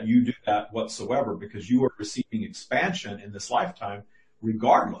us that you do that whatsoever, because you are receiving expansion in this lifetime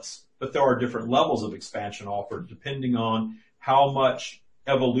regardless. But there are different levels of expansion offered depending on how much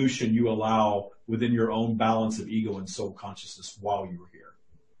evolution you allow within your own balance of ego and soul consciousness while you are here.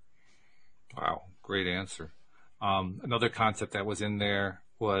 Wow, great answer. Another concept that was in there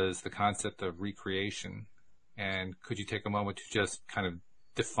was the concept of recreation. And could you take a moment to just kind of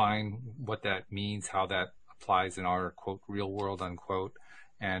define what that means, how that applies in our, quote, real world, unquote,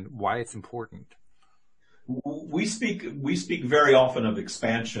 and why it's important? We speak very often of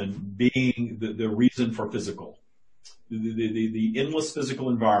expansion being the reason for physical, the endless physical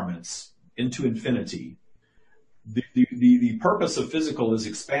environments into infinity. The purpose of physical is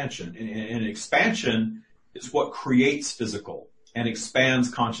expansion, and expansion is what creates physical and expands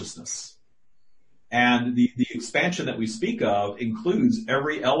consciousness. And the expansion that we speak of includes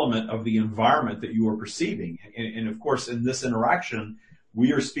every element of the environment that you are perceiving. And of course, in this interaction,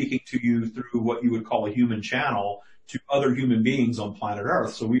 we are speaking to you through what you would call a human channel to other human beings on planet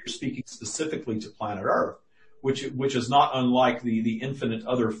Earth. So we are speaking specifically to planet Earth, which is not unlike the infinite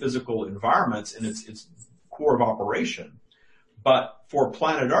other physical environments in its core of operation. But for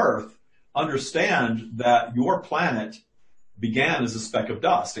planet Earth, understand that your planet began as a speck of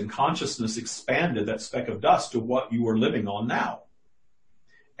dust, and consciousness expanded that speck of dust to what you are living on now.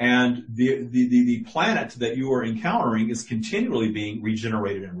 And the planet that you are encountering is continually being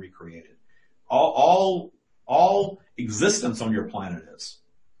regenerated and recreated. All existence on your planet is.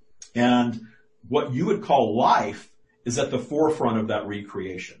 And what you would call life is at the forefront of that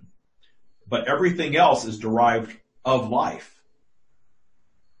recreation. But everything else is derived of life.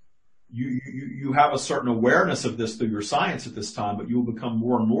 You have a certain awareness of this through your science at this time, but you will become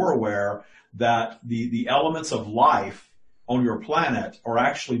more and more aware that the elements of life on your planet are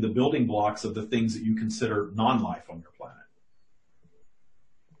actually the building blocks of the things that you consider non-life on your planet.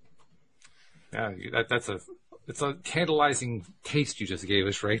 Yeah, it's a tantalizing taste you just gave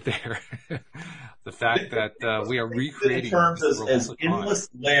us right there. The fact that we are recreating in terms as endless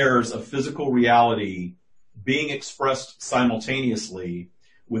layers of physical reality being expressed simultaneously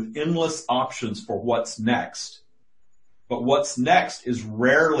with endless options for what's next. But what's next is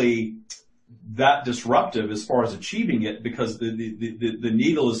rarely that disruptive as far as achieving it, because the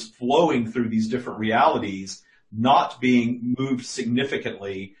needle is flowing through these different realities, not being moved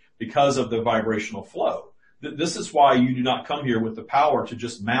significantly because of the vibrational flow. This is why you do not come here with the power to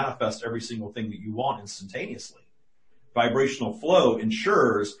just manifest every single thing that you want instantaneously. Vibrational flow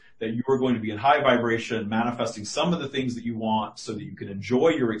ensures that you are going to be in high vibration, manifesting some of the things that you want so that you can enjoy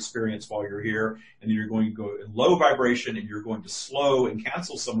your experience while you're here, and then you're going to go in low vibration and you're going to slow and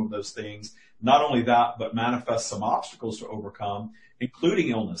cancel some of those things. Not only that, but manifest some obstacles to overcome, including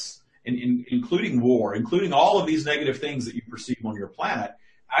illness, including war, including all of these negative things that you perceive on your planet,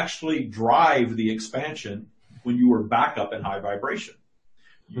 actually drive the expansion when you are back up in high vibration.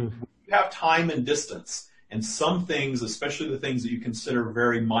 You have time and distance. And some things, especially the things that you consider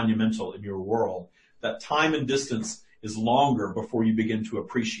very monumental in your world, that time and distance is longer before you begin to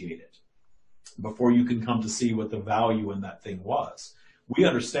appreciate it, before you can come to see what the value in that thing was. We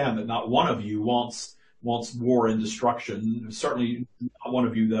understand that not one of you wants war and destruction. Certainly not one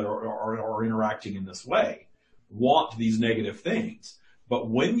of you that are interacting in this way want these negative things. But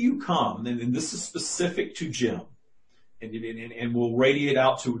when you come, and this is specific to Jim, and will radiate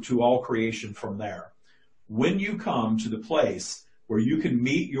out to all creation from there. When you come to the place where you can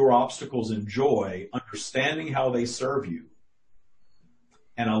meet your obstacles in joy, understanding how they serve you,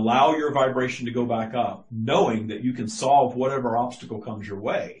 and allow your vibration to go back up, knowing that you can solve whatever obstacle comes your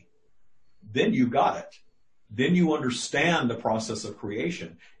way, then you got it. Then you understand the process of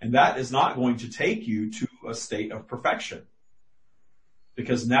creation. And that is not going to take you to a state of perfection,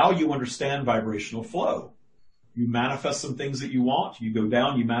 because now you understand vibrational flow. You manifest some things that you want. You go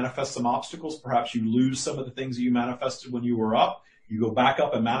down, you manifest some obstacles. Perhaps you lose some of the things that you manifested when you were up. You go back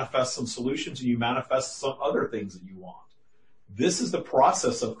up and manifest some solutions, and you manifest some other things that you want. This is the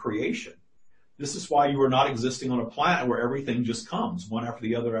process of creation. This is why you are not existing on a planet where everything just comes one after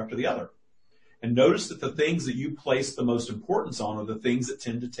the other after the other. And notice that the things that you place the most importance on are the things that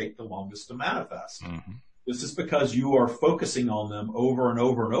tend to take the longest to manifest. Mm-hmm. This is because you are focusing on them over and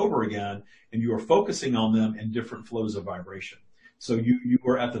over and over again, and you are focusing on them in different flows of vibration. So you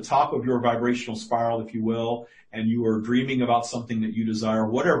are at the top of your vibrational spiral, if you will, and you are dreaming about something that you desire,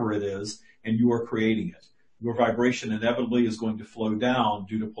 whatever it is, and you are creating it. Your vibration inevitably is going to flow down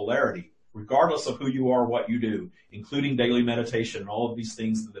due to polarity, regardless of who you are, what you do, including daily meditation and all of these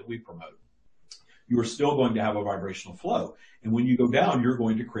things that we promote. You are still going to have a vibrational flow. And when you go down, you're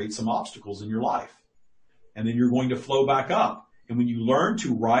going to create some obstacles in your life. And then you're going to flow back up. And when you learn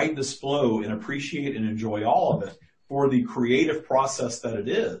to ride this flow and appreciate and enjoy all of it for the creative process that it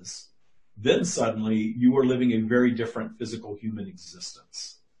is, then suddenly you are living a very different physical human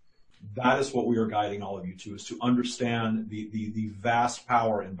existence. That is what we are guiding all of you to, is to understand the vast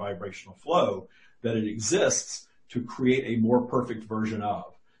power in vibrational flow, that it exists to create a more perfect version of.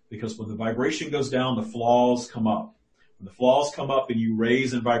 Because when the vibration goes down, the flaws come up. When the flaws come up and you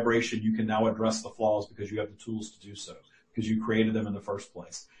raise in vibration, you can now address the flaws because you have the tools to do so, because you created them in the first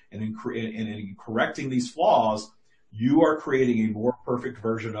place. And in correcting these flaws, you are creating a more perfect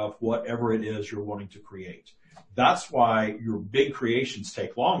version of whatever it is you're wanting to create. That's why your big creations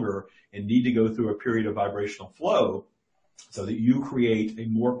take longer and need to go through a period of vibrational flow so that you create a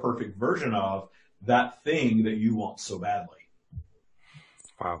more perfect version of that thing that you want so badly.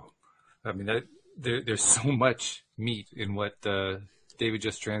 Wow. I mean, there's so much meat in what David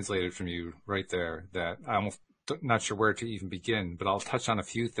just translated from you right there that I'm almost not sure where to even begin, but I'll touch on a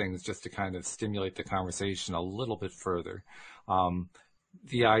few things just to kind of stimulate the conversation a little bit further.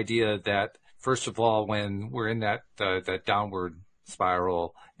 The idea that, first of all, when we're in that downward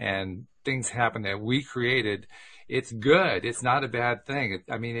spiral and things happen that we created, it's good. It's not a bad thing.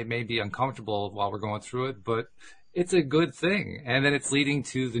 It may be uncomfortable while we're going through it, but it's a good thing. And then it's leading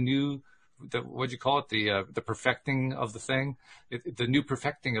to what'd you call it? The perfecting of the thing, the new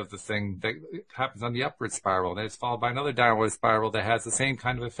perfecting of the thing that happens on the upward spiral. Then it's followed by another downward spiral that has the same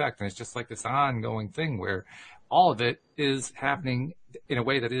kind of effect. And it's just like this ongoing thing where all of it is happening in a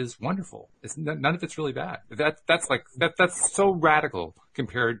way that is wonderful. None of it's really bad. That's so radical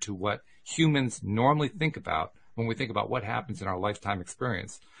compared to what humans normally think about when we think about what happens in our lifetime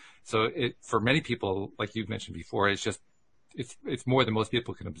experience. So for many people, like you've mentioned before, it's more than most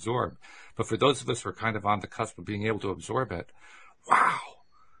people can absorb. But for those of us who are kind of on the cusp of being able to absorb it, wow,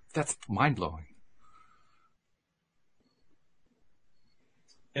 that's mind-blowing.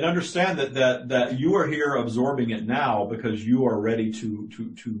 And understand that you are here absorbing it now because you are ready to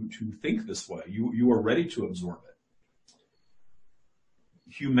think this way. You are ready to absorb it.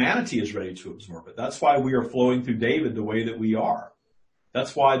 Humanity is ready to absorb it. That's why we are flowing through David the way that we are.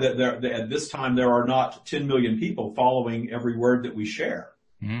 That's why at this time there are not 10 million people following every word that we share.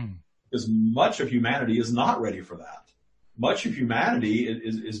 Because much of humanity is not ready for that. Much of humanity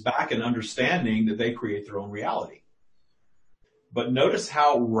is back in understanding that they create their own reality. But notice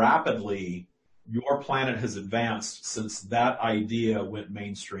how rapidly your planet has advanced since that idea went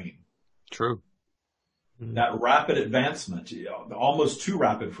mainstream. True. That rapid advancement, almost too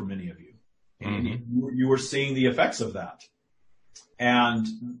rapid for many of you. And you are seeing the effects of that. And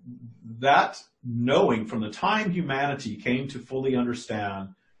that knowing from the time humanity came to fully understand,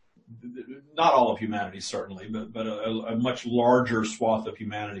 not all of humanity certainly, but a much larger swath of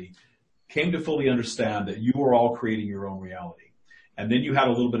humanity came to fully understand that you are all creating your own reality. And then you had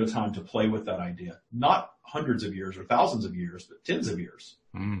a little bit of time to play with that idea. Not hundreds of years or thousands of years, but tens of years.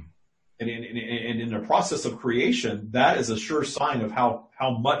 And in the process of creation, that is a sure sign of how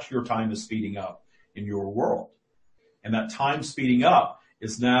much your time is speeding up in your world. And that time speeding up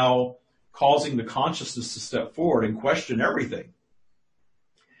is now causing the consciousness to step forward and question everything.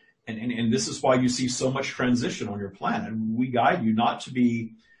 And this is why you see so much transition on your planet. And we guide you not to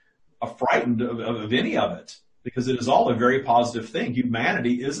be frightened of any of it, because it is all a very positive thing.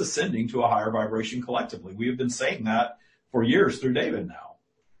 Humanity is ascending to a higher vibration collectively. We have been saying that for years through David now.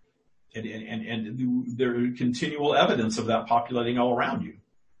 And there is continual evidence of that populating all around you.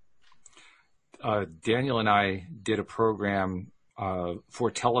 Daniel and I did a program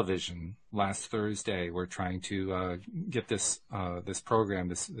for television last Thursday. We're trying to get this program,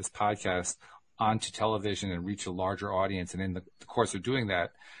 this podcast, onto television and reach a larger audience. And in the course of doing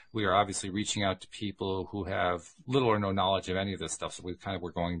that, we are obviously reaching out to people who have little or no knowledge of any of this stuff. So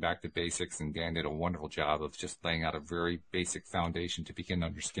we're going back to basics, and Dan did a wonderful job of just laying out a very basic foundation to begin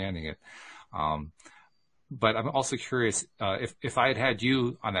understanding it. but I'm also curious, if I had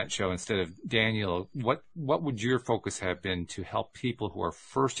you on that show instead of Daniel, what would your focus have been to help people who are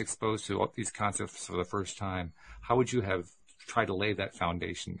first exposed to all these concepts for the first time? How would you have tried to lay that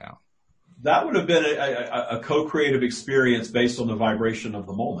foundation down? That would have been a co-creative experience based on the vibration of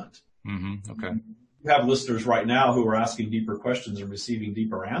the moment. Mm-hmm. Okay. You have listeners right now who are asking deeper questions and receiving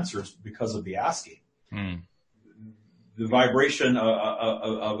deeper answers because of the asking. Mm. The vibration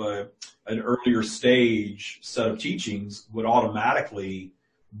of an earlier stage set of teachings would automatically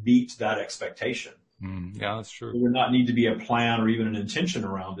meet that expectation. Yeah, that's true. There would not need to be a plan or even an intention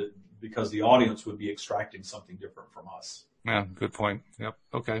around it because the audience would be extracting something different from us. Yeah, good point. Yep.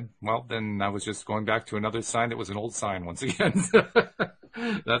 Okay. Well, then I was just going back to another sign that was an old sign once again.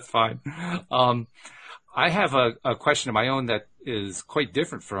 That's fine. I have a question of my own that is quite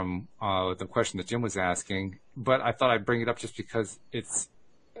different from the question that Jim was asking, but I thought I'd bring it up just because it's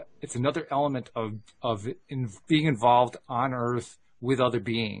another element of being involved on Earth with other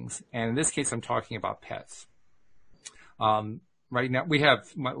beings. And in this case, I'm talking about pets. Right now,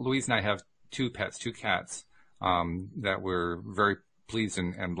 Louise and I have two pets, two cats, that we're very pleased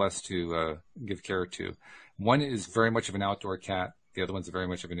and blessed to give care to. One is very much of an outdoor cat. The other one's very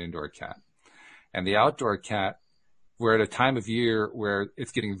much of an indoor cat. And the outdoor cat, we're at a time of year where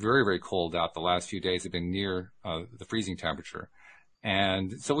it's getting very, very cold out. The last few days have been near the freezing temperature.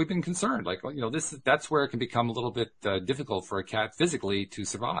 And so we've been concerned, like, that's where it can become a little bit difficult for a cat physically to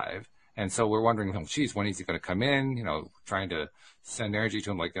survive. And so we're wondering, geez, when is he going to come in? Trying to send energy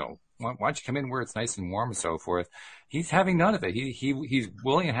to him, like, why don't you come in where it's nice and warm and so forth. He's having none of it. He's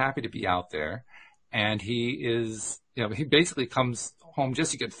willing and happy to be out there. And he is, he basically comes home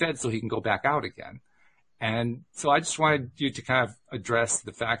just to get fed so he can go back out again. And so I just wanted you to kind of address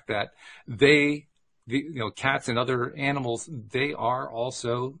the fact that cats and other animals, they are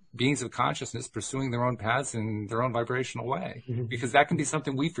also beings of consciousness pursuing their own paths in their own vibrational way, because that can be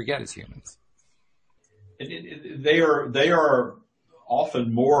something we forget as humans. They are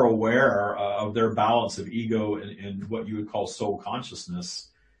often more aware of their balance of ego and what you would call soul consciousness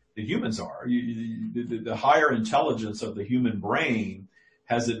than humans are. The higher intelligence of the human brain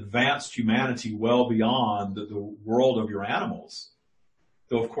has advanced humanity well beyond the world of your animals.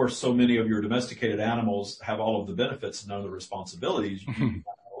 Though, of course, so many of your domesticated animals have all of the benefits and none of the responsibilities. You have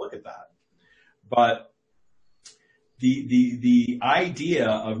to look at that. But the idea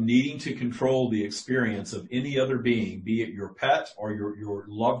of needing to control the experience of any other being, be it your pet or your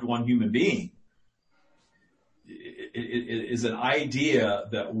loved one human being, it is an idea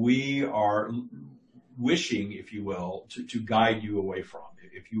that we are wishing, if you will, to guide you away from,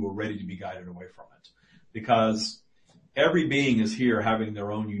 if you were ready to be guided away from it. Because every being is here having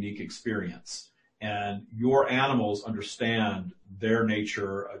their own unique experience, and your animals understand their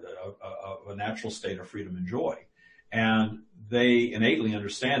nature, a natural state of freedom and joy. And they innately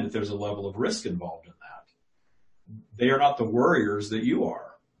understand that there's a level of risk involved in that. They are not the worriers that you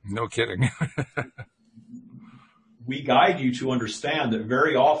are. No kidding. We guide you to understand that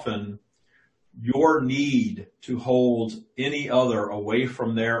very often your need to hold any other away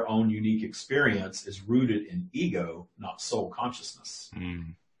from their own unique experience is rooted in ego, not soul consciousness.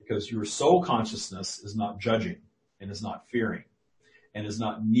 Because your soul consciousness is not judging and is not fearing and is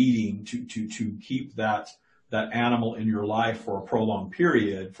not needing to keep that animal in your life for a prolonged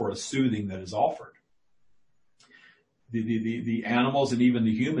period for a soothing that is offered. The animals and even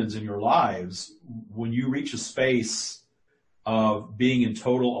the humans in your lives, when you reach a space of being in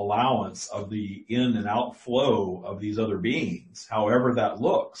total allowance of the in and out flow of these other beings, however that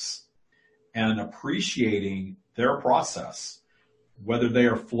looks, and appreciating their process, whether they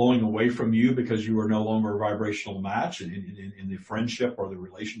are flowing away from you because you are no longer a vibrational match and the friendship or the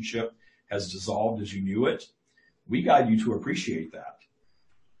relationship has dissolved as you knew it, we guide you to appreciate that.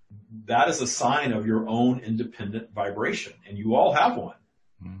 That is a sign of your own independent vibration, and you all have one.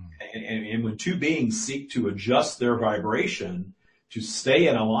 And when two beings seek to adjust their vibration to stay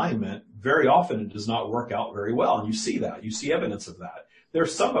in alignment, very often it does not work out very well. And you see that. You see evidence of that.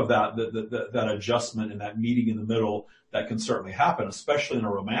 There's some of that adjustment and that meeting in the middle that can certainly happen, especially in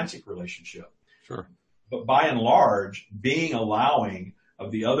a romantic relationship. Sure. But by and large, being allowing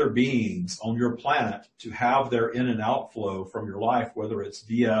of the other beings on your planet to have their in and out flow from your life, whether it's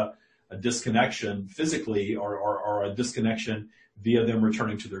via a disconnection physically or a disconnection via them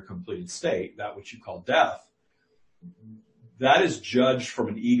returning to their completed state, that which you call death, that is judged from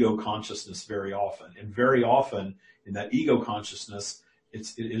an ego consciousness very often. And very often in that ego consciousness,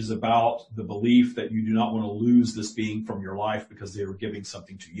 it is about the belief that you do not want to lose this being from your life because they are giving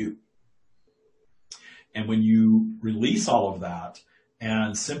something to you. And when you release all of that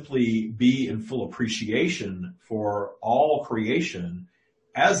and simply be in full appreciation for all creation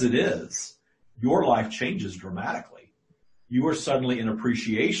as it is, your life changes dramatically. You are suddenly in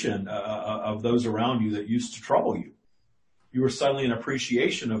appreciation of those around you that used to trouble you. You are suddenly in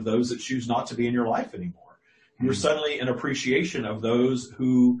appreciation of those that choose not to be in your life anymore. You're suddenly in appreciation of those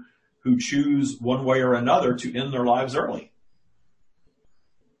who choose one way or another to end their lives early.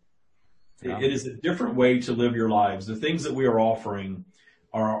 Yeah. It is a different way to live your lives. The things that we are offering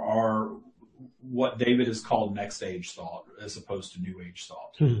are what David has called next age thought as opposed to new age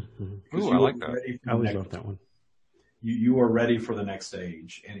thought. Mm-hmm. Ooh, I like that. I always love that one. You are ready for the next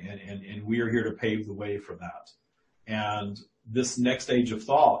age, and we are here to pave the way for that. And this next age of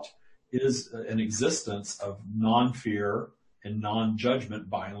thought is an existence of non-fear and non-judgment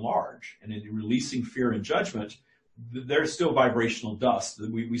by and large. And in releasing fear and judgment, there's still vibrational dust.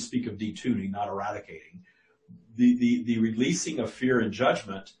 We speak of detuning, not eradicating. The releasing of fear and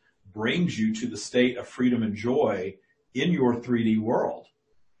judgment brings you to the state of freedom and joy in your 3D world.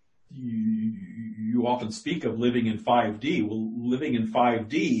 You often speak of living in 5D. Well, living in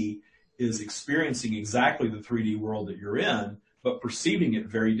 5D is experiencing exactly the 3D world that you're in, but perceiving it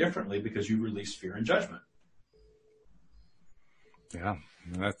very differently because you release fear and judgment. Yeah,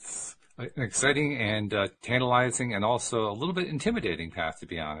 that's an exciting and tantalizing and also a little bit intimidating path to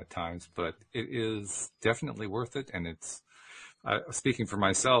be on at times, but it is definitely worth it. And it's, speaking for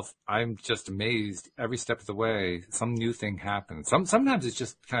myself, I'm just amazed every step of the way. Some new thing happens. Sometimes it's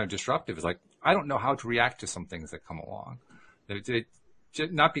just kind of disruptive. It's like, I don't know how to react to some things that come along.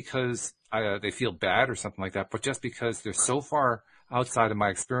 Not because they feel bad or something like that, but just because they're so far outside of my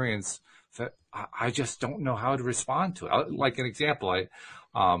experience that I just don't know how to respond to it. Like an example,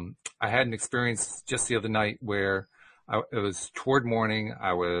 I had an experience just the other night where it was toward morning.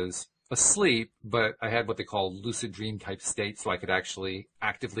 I was asleep, but I had what they call lucid dream type state, so I could actually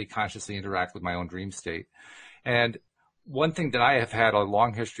actively, consciously interact with my own dream state. And one thing that I have had a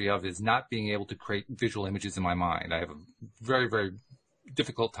long history of is not being able to create visual images in my mind. I have a very, very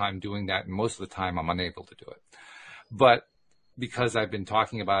difficult time doing that, and most of the time I'm unable to do it. But because I've been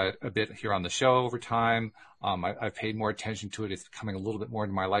talking about it a bit here on the show over time, I've paid more attention to it. It's becoming a little bit more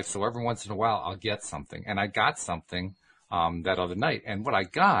into my life. So every once in a while, I'll get something. And I got something that other night. And what I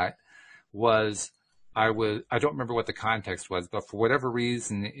got was, I don't remember what the context was, but for whatever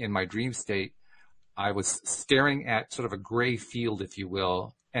reason in my dream state, I was staring at sort of a gray field, if you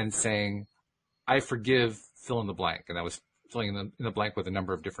will, and saying, I forgive, fill in the blank. And I was filling in the blank with a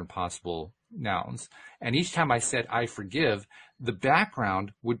number of different possible nouns. And each time I said, I forgive, the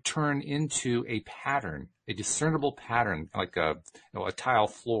background would turn into a pattern, a discernible pattern, like a tile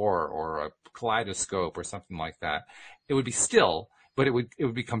floor or a kaleidoscope or something like that. It would be still, but it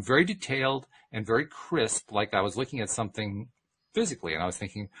would become very detailed and very crisp, like I was looking at something physically. And I was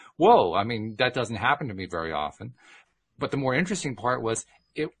thinking, whoa, I mean, that doesn't happen to me very often. But the more interesting part was,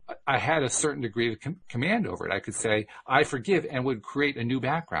 I had a certain degree of command over it. I could say, I forgive, and would create a new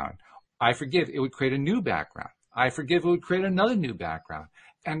background. I forgive, it would create a new background. I forgive, it would create another new background.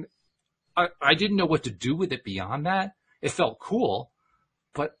 And I didn't know what to do with it beyond that. It felt cool,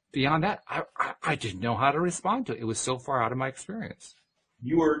 but beyond that, I didn't know how to respond to it. It was so far out of my experience.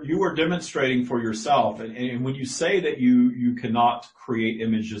 You were demonstrating for yourself, and when you say that you cannot create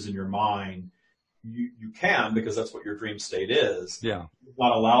images in your mind, you can, because that's what your dream state is. Yeah. You've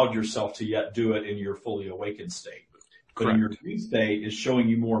not allowed yourself to yet do it in your fully awakened state. But Correct. in your dream state is showing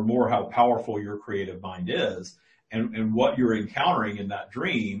you more and more how powerful your creative mind is. And what you're encountering in that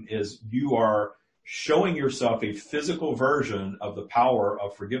dream is you are showing yourself a physical version of the power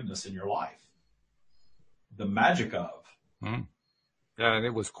of forgiveness in your life. The magic of. Mm. Yeah, and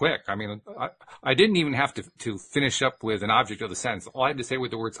it was quick. I mean, I didn't even have to finish up with an object of the sentence. All I had to say were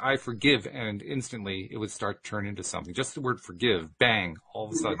the words, I forgive, and instantly it would start to turn into something. Just the word forgive, bang, all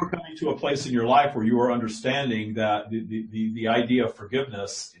of a sudden. You're coming to a place in your life where you are understanding that the idea of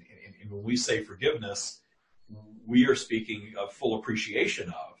forgiveness, and when we say forgiveness, we are speaking of full appreciation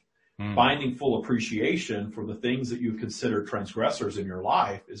of. Finding full appreciation for the things that you've considered transgressors in your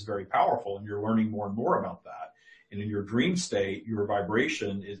life is very powerful, and you're learning more and more about that. And in your dream state, your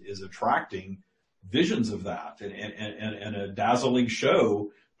vibration is attracting visions of that and a dazzling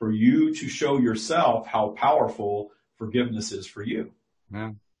show for you to show yourself how powerful forgiveness is for you.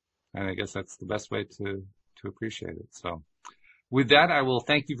 Yeah. And I guess that's the best way to appreciate it. So with that, I will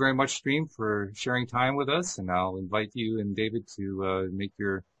thank you very much, Stream, for sharing time with us. And I'll invite you and David to make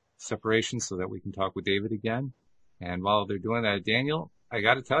your separation so that we can talk with David again. And while they're doing that, Daniel, I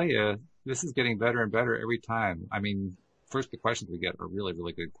got to tell you, this is getting better and better every time. I mean, first, the questions we get are really,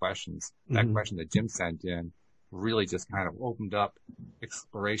 really good questions. That question that Jim sent in, really just kind of opened up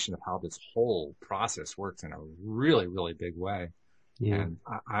exploration of how this whole process works in a really, really big way. Yeah. And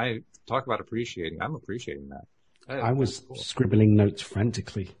I talk about appreciating. I'm appreciating that. I was scribbling notes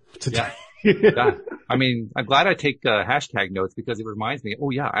frantically today. Yeah. I mean, I'm glad I take hashtag notes because it reminds me,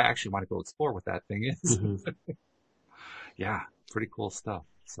 oh yeah, I actually want to go explore what that thing is. Mm-hmm. Yeah, pretty cool stuff.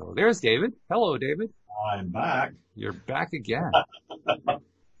 So there's David. Hello, David. I'm back. You're back again.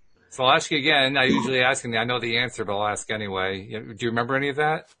 So I'll ask you again. I usually ask, and I know the answer, but I'll ask anyway. Do you remember any of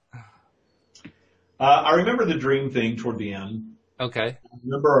that? I remember the dream thing toward the end. Okay. I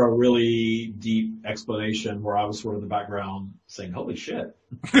remember a really deep explanation where I was sort of in the background saying, holy shit.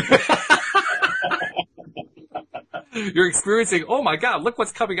 You're experiencing, oh my God, look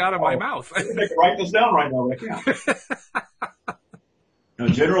what's coming out of my mouth. I can write this down right now, but I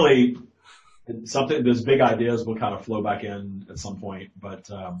can't. Generally, those big ideas will kind of flow back in at some point. But,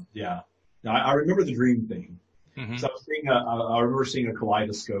 yeah. Now, I remember the dream thing. Mm-hmm. So I remember seeing a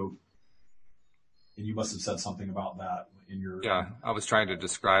kaleidoscope, and you must have said something about that in your. Yeah, I was trying to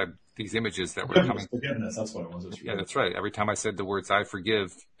describe these images that were coming. Forgiveness, that's what it was. Yeah, that's right. Every time I said the words "I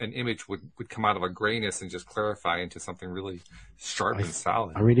forgive," an image would come out of a grayness and just clarify into something really sharp and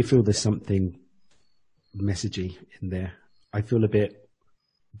solid. I really feel there's something messagey in there. I feel a bit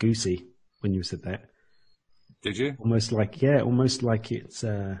goosey when you said that. Did you? Almost like it's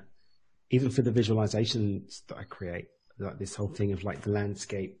even for the visualizations that I create, like this whole thing of like the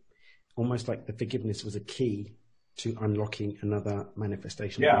landscape, almost like the forgiveness was a key to unlocking another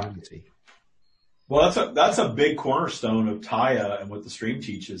manifestation of reality. Well, that's a big cornerstone of Taya and what the stream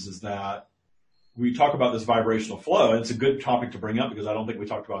teaches is that we talk about this vibrational flow, and it's a good topic to bring up because I don't think we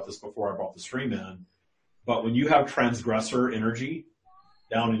talked about this before I brought the stream in. But when you have transgressor energy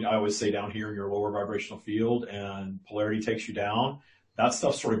I always say down here in your lower vibrational field, and polarity takes you down, that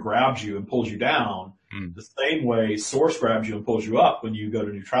stuff sort of grabs you and pulls you down the same way source grabs you and pulls you up when you go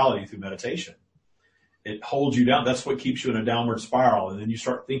to neutrality through meditation. It holds you down. That's what keeps you in a downward spiral. And then you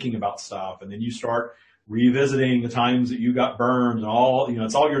start thinking about stuff, and then you start revisiting the times that you got burned and all,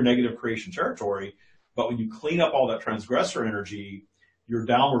 it's all your negative creation territory. But when you clean up all that transgressor energy, your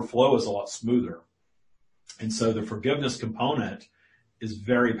downward flow is a lot smoother. And so the forgiveness component is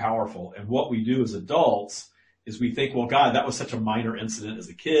very powerful. And what we do as adults is we think, well, God, that was such a minor incident as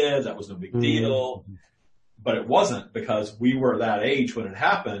a kid. That was no big deal. But it wasn't, because we were that age when it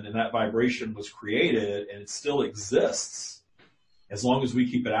happened, and that vibration was created, and it still exists as long as we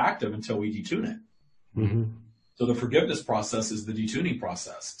keep it active until we detune it. Mm-hmm. So the forgiveness process is the detuning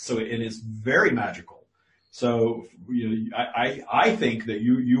process. So it is very magical. So I think that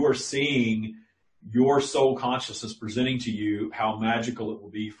you are seeing your soul consciousness presenting to you how magical it will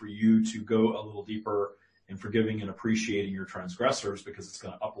be for you to go a little deeper in forgiving and appreciating your transgressors, because it's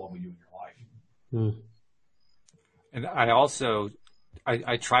going to up-level you in your life. And I also,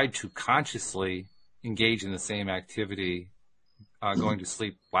 I tried to consciously engage in the same activity going to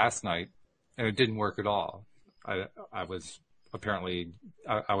sleep last night, and it didn't work at all. I was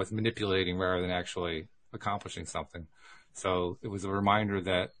manipulating rather than actually accomplishing something. So it was a reminder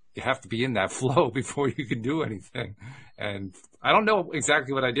that you have to be in that flow before you can do anything. And I don't know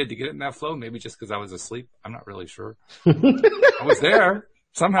exactly what I did to get in that flow. Maybe just because I was asleep. I'm not really sure. I was there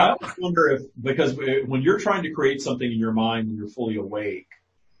somehow. I wonder because when you're trying to create something in your mind when you're fully awake,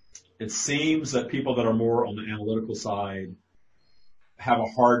 it seems that people that are more on the analytical side have a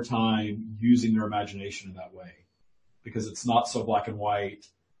hard time using their imagination in that way, because it's not so black and white.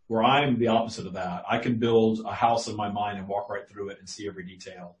 Where I'm the opposite of that. I can build a house in my mind and walk right through it and see every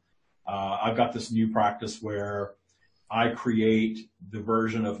detail. I've got this new practice where I create the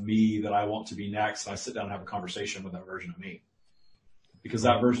version of me that I want to be next, and I sit down and have a conversation with that version of me, because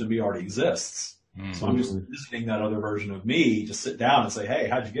that version of me already exists. So I'm just visiting that other version of me to sit down and say, hey,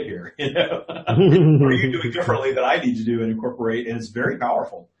 how'd you get here? What are you doing differently that I need to do and incorporate? And it's very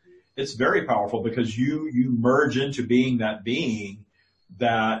powerful. It's very powerful because you merge into being that being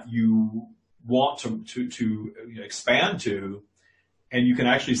that you want to expand to, and you can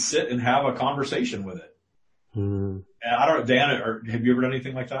actually sit and have a conversation with it. And I don't know, Dan, have you ever done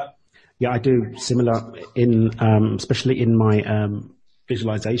anything like that? Yeah, I do similar especially in my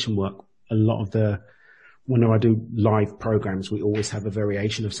visualization work. A lot of when I do live programs, we always have a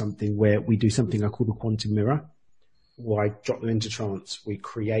variation of something where we do something I call the quantum mirror, where I drop them into trance. We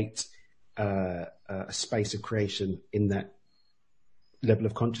create a space of creation in that level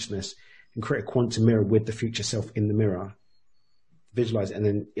of consciousness and create a quantum mirror with the future self in the mirror, visualize it, and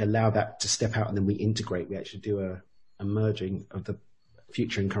then allow that to step out, and then we integrate. We actually do a merging of the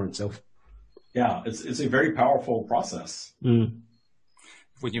future and current self. Yeah, it's a very powerful process.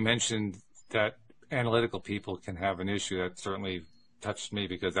 When you mentioned that analytical people can have an issue that certainly touched me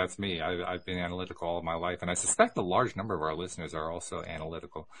because that's me. I've been analytical all of my life, and I suspect a large number of our listeners are also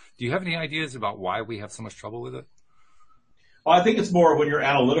analytical. Do you have any ideas about why we have so much trouble with it? Well, I think it's more when you're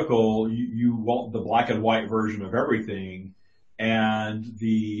analytical, you want the black and white version of everything, and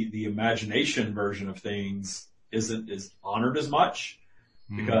the imagination version of things isn't honored as much.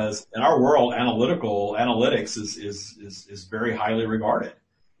 Because in our world, analytics is very highly regarded.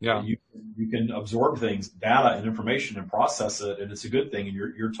 Yeah. You can absorb things, data and information, and process it, and it's a good thing. And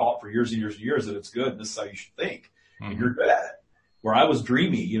you're taught for years and years and years that it's good. And this is how you should think, and you're good at it. Where I was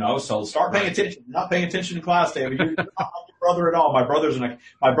dreamy, I was told, start paying attention. You're not paying attention in class, David. You're not like your brother at all. My brother's an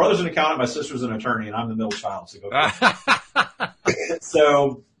accountant. My sister's an attorney, and I'm the middle child. So go.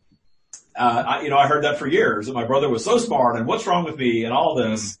 So. I heard that for years, and my brother was so smart, and what's wrong with me, and all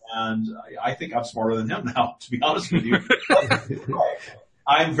this, and I think I'm smarter than him now, to be honest with you.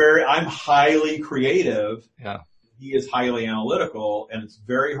 I'm highly creative. Yeah. He is highly analytical, and it's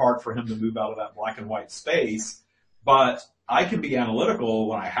very hard for him to move out of that black and white space, but I can be analytical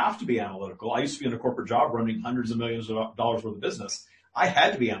when I have to be analytical. I used to be in a corporate job running hundreds of millions of dollars worth of business. I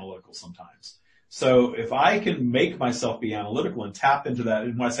had to be analytical sometimes. So if I can make myself be analytical and tap into that,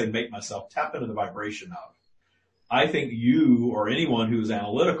 and when I say make myself, tap into the vibration of, I think you or anyone who's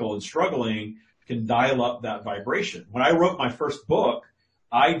analytical and struggling can dial up that vibration. When I wrote my first book,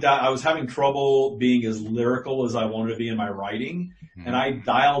 I was having trouble being as lyrical as I wanted to be in my writing, and I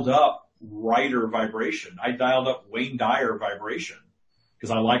dialed up writer vibration. I dialed up Wayne Dyer vibration because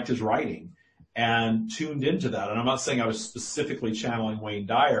I liked his writing and tuned into that. And I'm not saying I was specifically channeling Wayne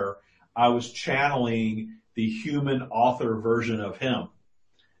Dyer. I was channeling the human author version of him.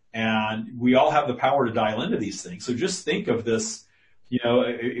 And we all have the power to dial into these things. So just think of this,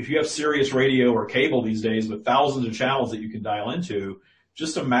 if you have Sirius radio or cable these days with thousands of channels that you can dial into,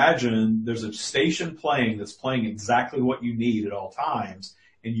 just imagine there's a station playing that's playing exactly what you need at all times.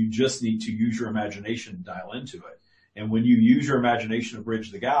 And you just need to use your imagination to dial into it. And when you use your imagination to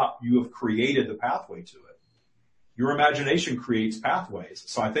bridge the gap, you have created the pathway to it. Your imagination creates pathways.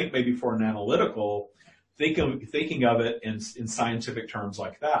 So I think maybe for an analytical, thinking of it in scientific terms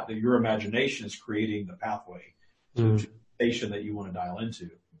like that your imagination is creating the pathway to the station that you want to dial into.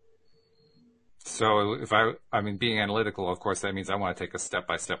 So if being analytical, of course, that means I want to take a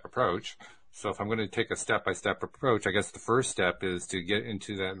step-by-step approach. So if I'm going to take a step-by-step approach, I guess the first step is to get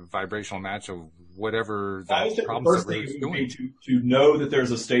into that vibrational match of whatever the problem is doing. To know that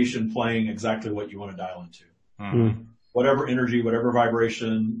there's a station playing exactly what you want to dial into. Whatever energy, whatever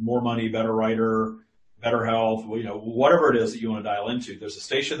vibration, more money, better writer, better health, whatever it is that you want to dial into, there's a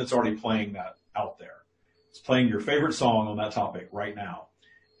station that's already playing that out there. It's playing your favorite song on that topic right now.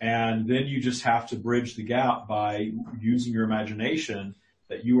 And then you just have to bridge the gap by using your imagination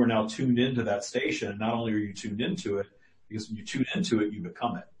that you are now tuned into that station. And not only are you tuned into it, because when you tune into it, you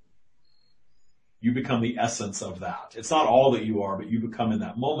become it. You become the essence of that. It's not all that you are, but you become in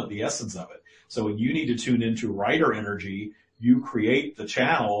that moment the essence of it. So when you need to tune into writer energy, you create the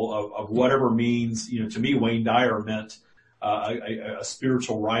channel of whatever means, to me, Wayne Dyer meant a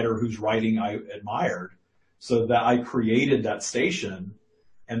spiritual writer whose writing I admired, so that I created that station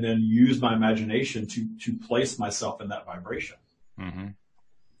and then used my imagination to place myself in that vibration. Mm-hmm.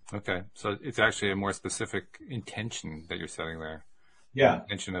 Okay. So it's actually a more specific intention that you're setting there. Yeah.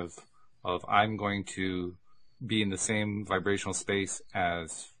 Intention of I'm going to be in the same vibrational space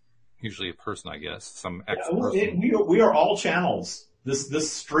as usually a person, I guess, some person. We are all channels.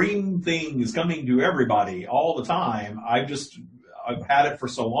 This stream thing is coming to everybody all the time. I've had it for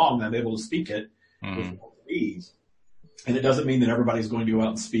so long that I'm able to speak it with ease. And it doesn't mean that everybody's going to go out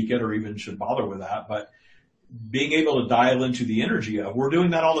and speak it or even should bother with that, but being able to dial into the energy of, we're doing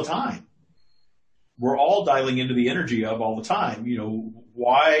that all the time. We're all dialing into the energy of all the time.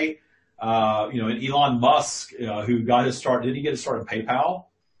 Why, and Elon Musk, who got his start, did he get his start in PayPal?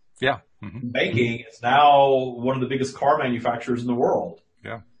 Yeah. Banking is now one of the biggest car manufacturers in the world.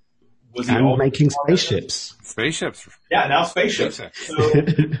 Yeah. And making spaceships. Spaceships. Yeah, now spaceships. So,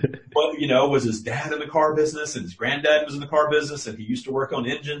 was his dad in the car business and his granddad was in the car business and he used to work on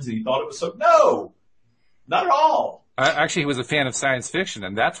engines and he thought it was so? No, not at all. Actually, he was a fan of science fiction,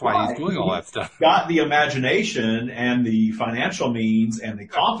 and that's why he's doing all that stuff. Got the imagination and the financial means and the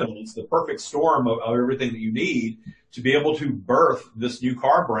confidence, the perfect storm of everything that you need to be able to birth this new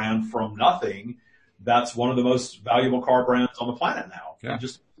car brand from nothing. That's one of the most valuable car brands on the planet now in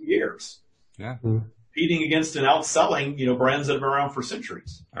just a few years. Yeah. Competing against and outselling, brands that have been around for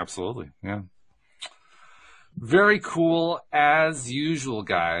centuries. Absolutely. Yeah. Very cool as usual,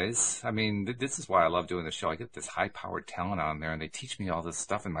 guys. I mean, this is why I love doing the show. I get this high-powered talent on there, and they teach me all this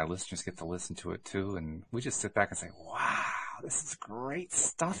stuff, and my listeners get to listen to it too. And we just sit back and say, wow, this is great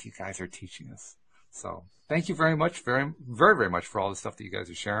stuff you guys are teaching us. So thank you very much, very, very, very much for all the stuff that you guys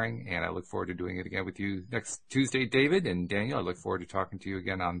are sharing. And I look forward to doing it again with you next Tuesday, David and Daniel. I look forward to talking to you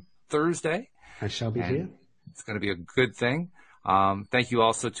again on Thursday. I shall be here. It's going to be a good thing. Thank you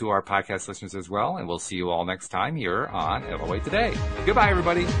also to our podcast listeners as well, and we'll see you all next time here on LOA Today. Goodbye,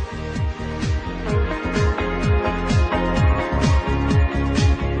 everybody.